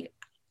 but like,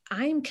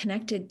 I'm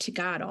connected to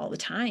God all the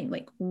time.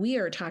 Like, we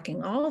are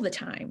talking all the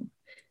time.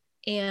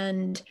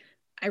 And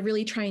I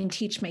really try and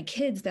teach my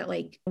kids that,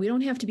 like, we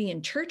don't have to be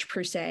in church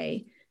per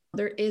se.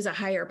 There is a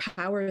higher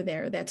power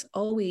there that's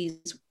always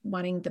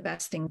wanting the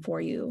best thing for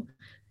you,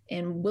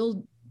 and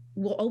will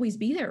always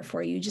be there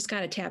for you. You just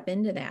got to tap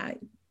into that.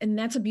 And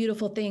that's a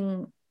beautiful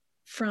thing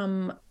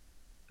from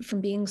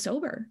being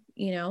sober,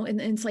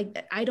 and it's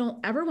like, I don't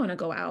ever want to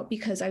go out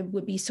because I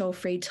would be so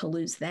afraid to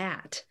lose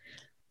that.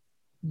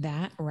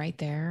 That right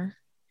there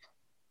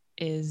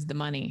is the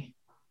money.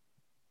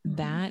 Mm-hmm.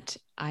 That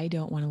I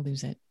don't want to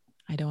lose it.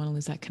 I don't want to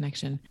lose that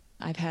connection.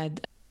 I've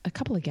had a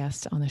couple of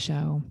guests on the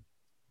show,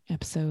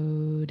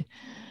 episode,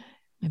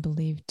 I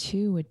believe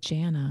 2 with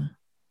Jana,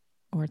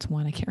 or it's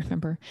 1, I can't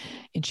remember.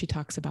 And she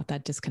talks about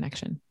that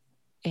disconnection,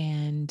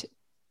 and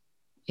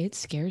it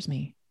scares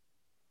me.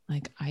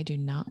 Like, I do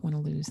not want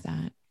to lose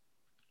that.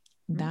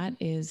 Mm-hmm. That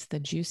is the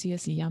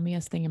juiciest,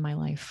 yummiest thing in my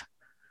life.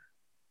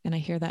 And I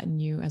hear that in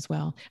you as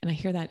well. And I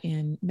hear that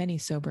in many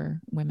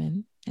sober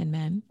women and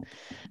men,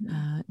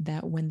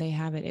 that when they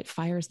have it, it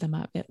fires them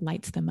up, it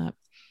lights them up,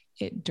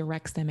 it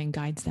directs them and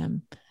guides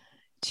them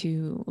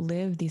to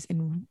live these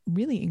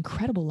really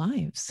incredible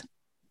lives,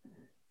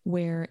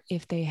 where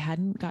if they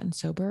hadn't gotten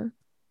sober,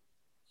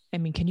 I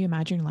mean, can you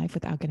imagine your life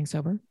without getting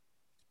sober?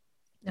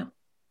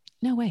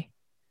 No way.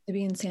 It'd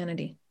be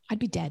insanity. I'd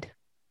be dead.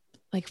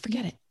 Like,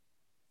 forget it.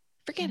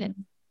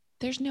 Mm-hmm.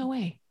 There's no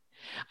way.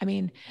 I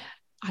mean,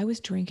 I was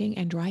drinking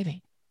and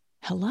driving.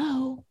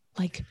 Hello?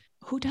 Like,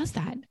 who does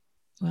that?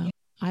 Well,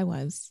 I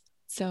was.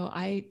 So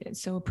I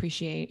so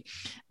appreciate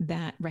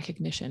that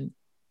recognition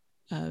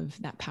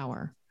of that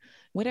power,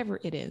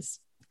 whatever it is,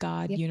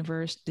 God,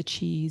 universe, the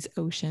cheese,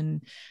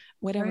 ocean,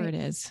 whatever it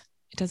is,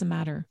 it doesn't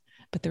matter.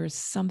 But there is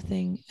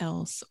something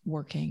else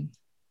working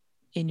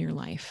in your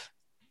life.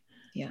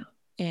 Yeah.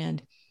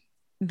 And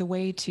the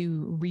way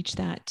to reach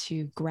that,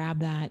 to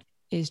grab that,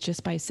 is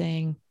just by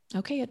saying,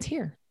 okay, it's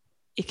here.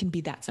 It can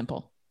be that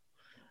simple.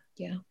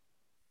 Yeah.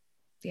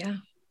 Yeah.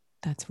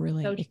 That's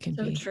really, it can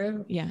be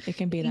true. Yeah. It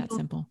can be that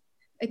simple.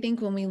 I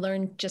think when we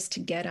learn just to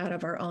get out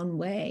of our own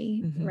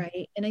way, mm-hmm.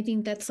 right? And I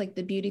think that's like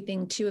the beauty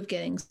thing too of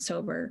getting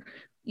sober.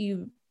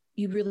 You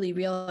really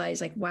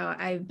realize, like, wow,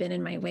 I've been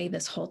in my way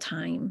this whole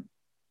time.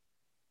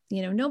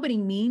 Nobody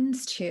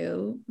means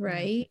to,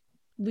 right?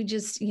 Mm-hmm. We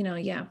just,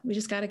 we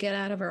just got to get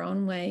out of our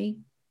own way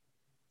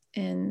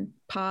and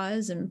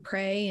pause and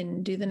pray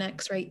and do the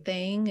next right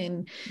thing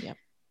and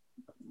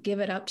give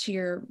it up to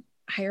your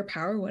higher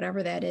power,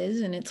 whatever that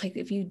is. And it's like,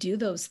 if you do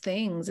those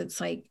things, it's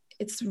like,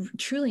 it's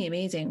truly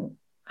amazing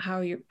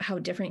how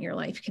different your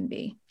life can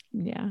be.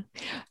 Yeah.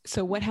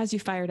 So what has you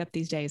fired up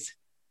these days?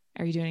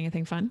 Are you doing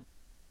anything fun?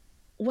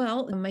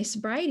 Well, my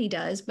sobriety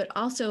does, but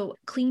also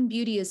clean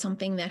beauty is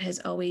something that has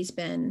always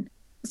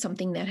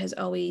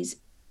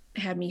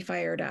had me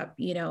fired up.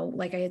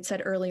 Like I had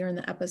said earlier in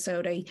the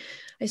episode, I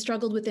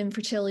struggled with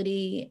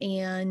infertility.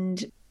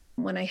 And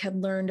when I had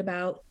learned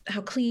about how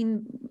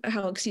personal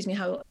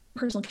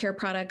care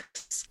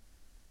products,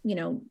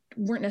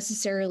 weren't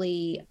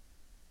necessarily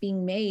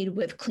being made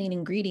with clean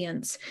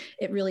ingredients,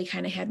 it really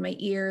kind of had my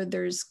ear.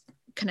 There's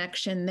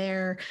connection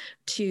there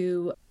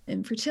to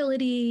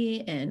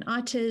infertility and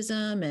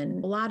autism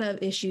and a lot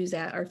of issues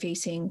that are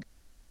facing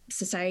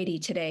society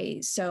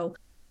today. So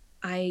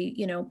I,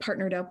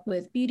 partnered up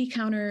with Beauty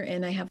Counter,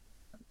 and I have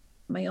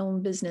my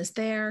own business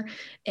there,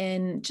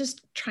 and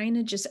just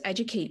trying to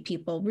educate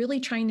people, really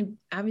trying to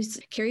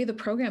obviously carry the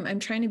program. I'm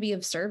trying to be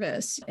of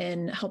service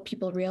and help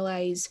people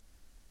realize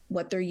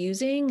what they're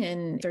using,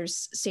 and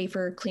there's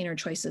safer, cleaner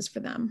choices for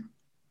them.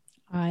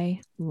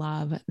 I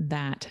love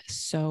that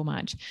so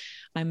much.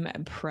 I'm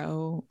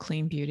pro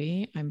clean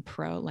beauty. I'm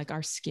pro, like,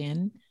 our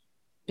skin,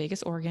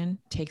 biggest organ,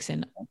 takes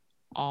in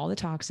all the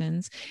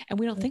toxins, and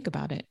we don't think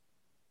about it.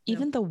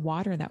 Even the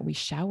water that we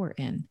shower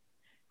in,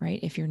 right?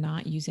 If you're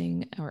not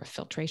using a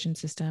filtration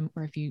system,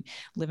 or if you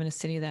live in a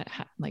city that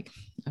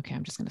okay,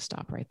 I'm just going to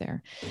stop right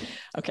there.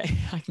 Okay.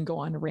 I can go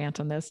on to rant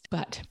on this,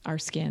 but our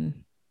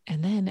skin.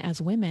 And then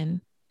as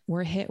women,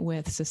 we're hit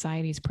with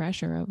society's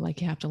pressure of, like,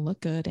 you have to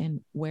look good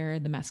and wear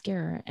the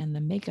mascara and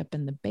the makeup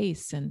and the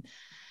base. And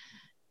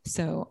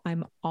so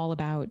I'm all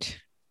about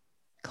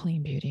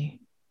clean beauty.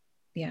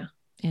 Yeah.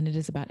 And it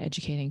is about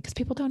educating, because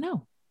people don't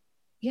know.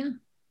 Yeah.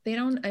 They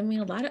don't,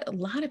 a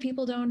lot of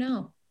people don't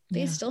know.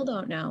 They still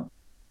don't know.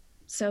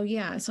 So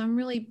so I'm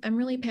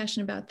really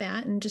passionate about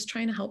that, and just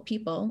trying to help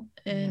people.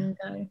 And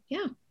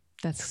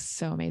That's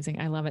so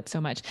amazing. I love it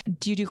so much.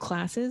 Do you do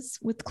classes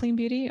with Clean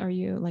Beauty? Do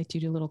you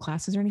do little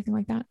classes or anything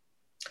like that,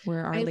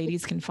 where our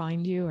ladies can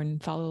find you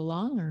and follow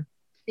along? Or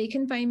They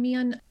can find me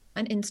on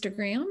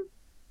Instagram,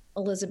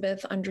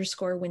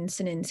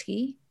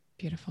 Elizabeth_Winsoninski.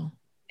 Beautiful.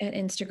 At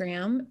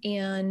Instagram.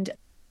 And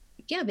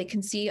yeah, they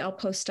can see, I'll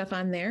post stuff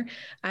on there.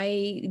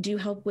 I do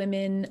help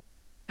women,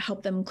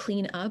 help them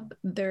clean up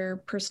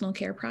their personal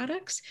care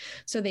products.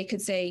 So they could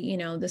say, you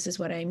know, this is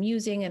what I'm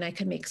using, and I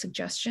could make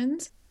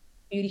suggestions.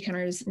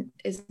 Beautycounter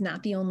is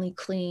not the only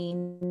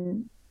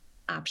clean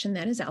option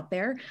that is out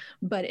there,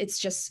 but it's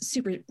just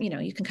super, you know,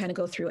 you can kind of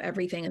go through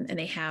everything and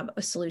they have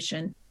a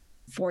solution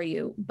for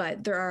you.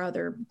 But there are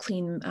other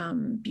clean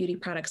beauty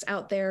products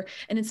out there.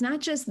 And it's not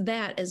just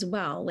that as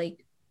well.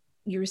 Like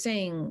you were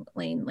saying,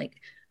 Lane, like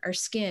our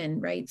skin,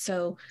 right?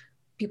 So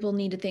people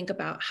need to think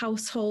about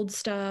household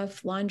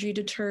stuff, laundry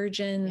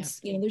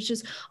detergents. You know, there's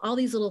just all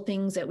these little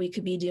things that we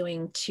could be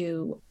doing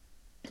to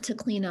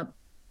clean up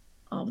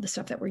all of the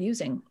stuff that we're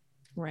using.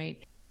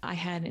 Right. I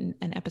had an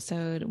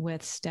episode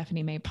with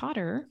Stephanie May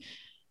Potter,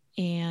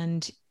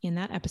 and in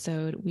that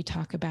episode, we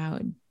talk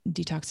about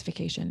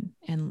detoxification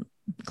and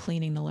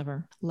cleaning the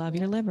liver. Love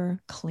your liver,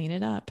 clean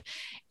it up.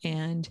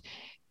 And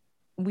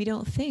we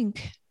don't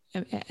think,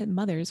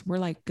 mothers, we're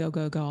like, go,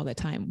 go, go all the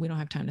time. We don't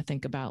have time to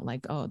think about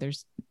like, oh,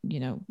 there's,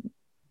 you know,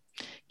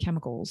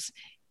 chemicals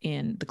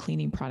in the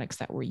cleaning products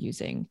that we're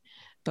using,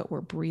 but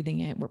we're breathing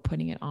it. We're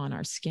putting it on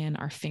our skin,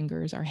 our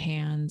fingers, our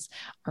hands,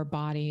 our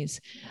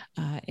bodies.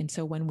 And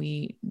so when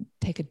we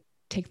take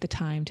the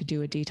time to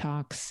do a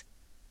detox,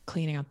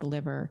 cleaning out the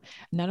liver,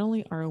 not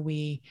only are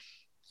we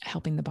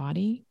helping the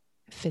body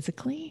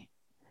physically,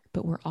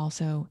 but we're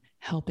also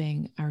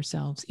helping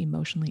ourselves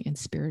emotionally and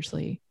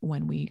spiritually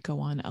when we go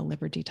on a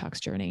liver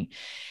detox journey.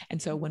 And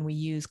so when we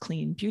use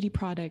clean beauty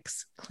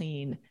products,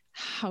 clean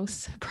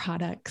house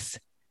products,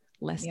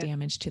 less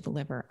damage to the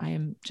liver. I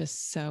am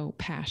just so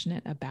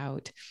passionate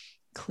about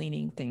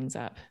cleaning things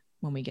up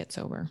when we get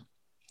sober.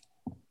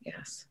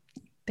 Yes.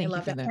 I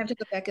love that. I have to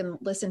go back and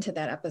listen to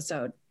that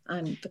episode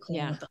on the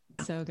cleaning. Yeah,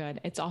 so good.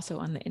 It's also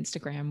on the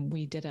Instagram.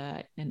 We did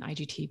an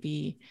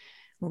IGTV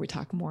where we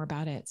talk more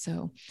about it.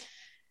 So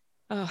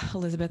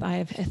Elizabeth, I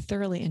have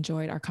thoroughly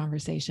enjoyed our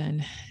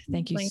conversation.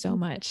 Thank you so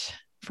much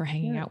for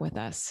hanging out with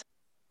us.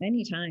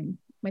 Anytime.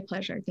 My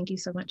pleasure. Thank you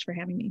so much for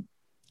having me.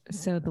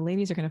 So the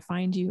ladies are going to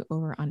find you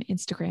over on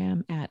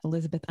Instagram at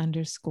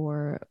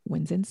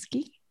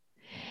Elizabeth_Winsoninski.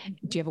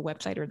 Do you have a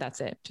website, or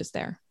that's it? Just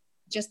there?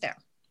 Just there.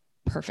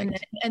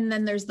 Perfect. And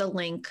then there's the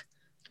link.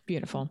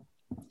 Beautiful.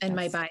 And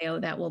my bio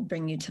that will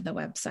bring you to the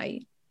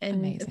website.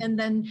 Amazing. And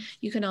then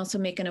you can also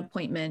make an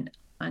appointment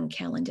on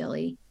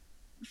Calendly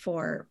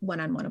for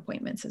one-on-one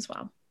appointments as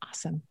well.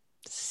 Awesome.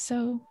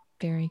 So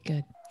very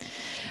good.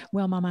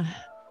 Well, Mama,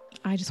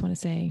 I just want to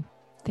say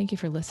thank you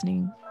for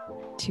listening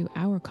to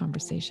our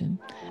conversation.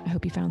 I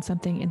hope you found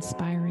something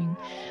inspiring.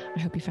 I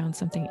hope you found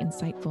something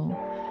insightful.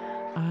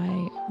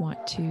 I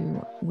want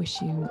to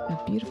wish you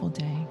a beautiful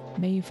day.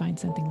 May you find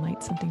something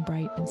light, something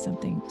bright, and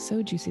something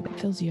so juicy that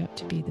fills you up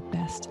to be the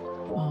best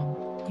mom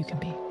you can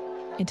be.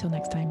 Until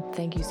next time.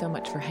 Thank you so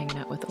much for hanging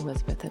out with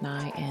Elizabeth and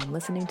I and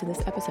listening to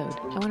this episode.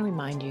 I want to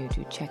remind you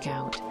to check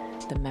out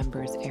the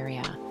members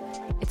area.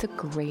 It's a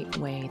great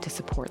way to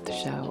support the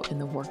show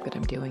and the work that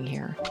I'm doing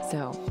here.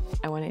 So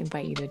I want to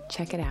invite you to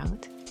check it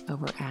out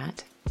over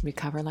at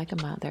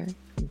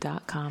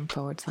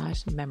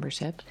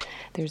recoverlikeamother.com/membership.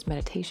 There's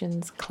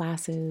meditations,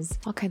 classes,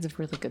 all kinds of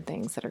really good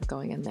things that are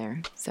going in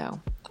there. So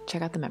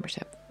check out the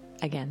membership.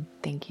 Again,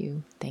 thank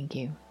you, thank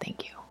you,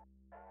 thank you.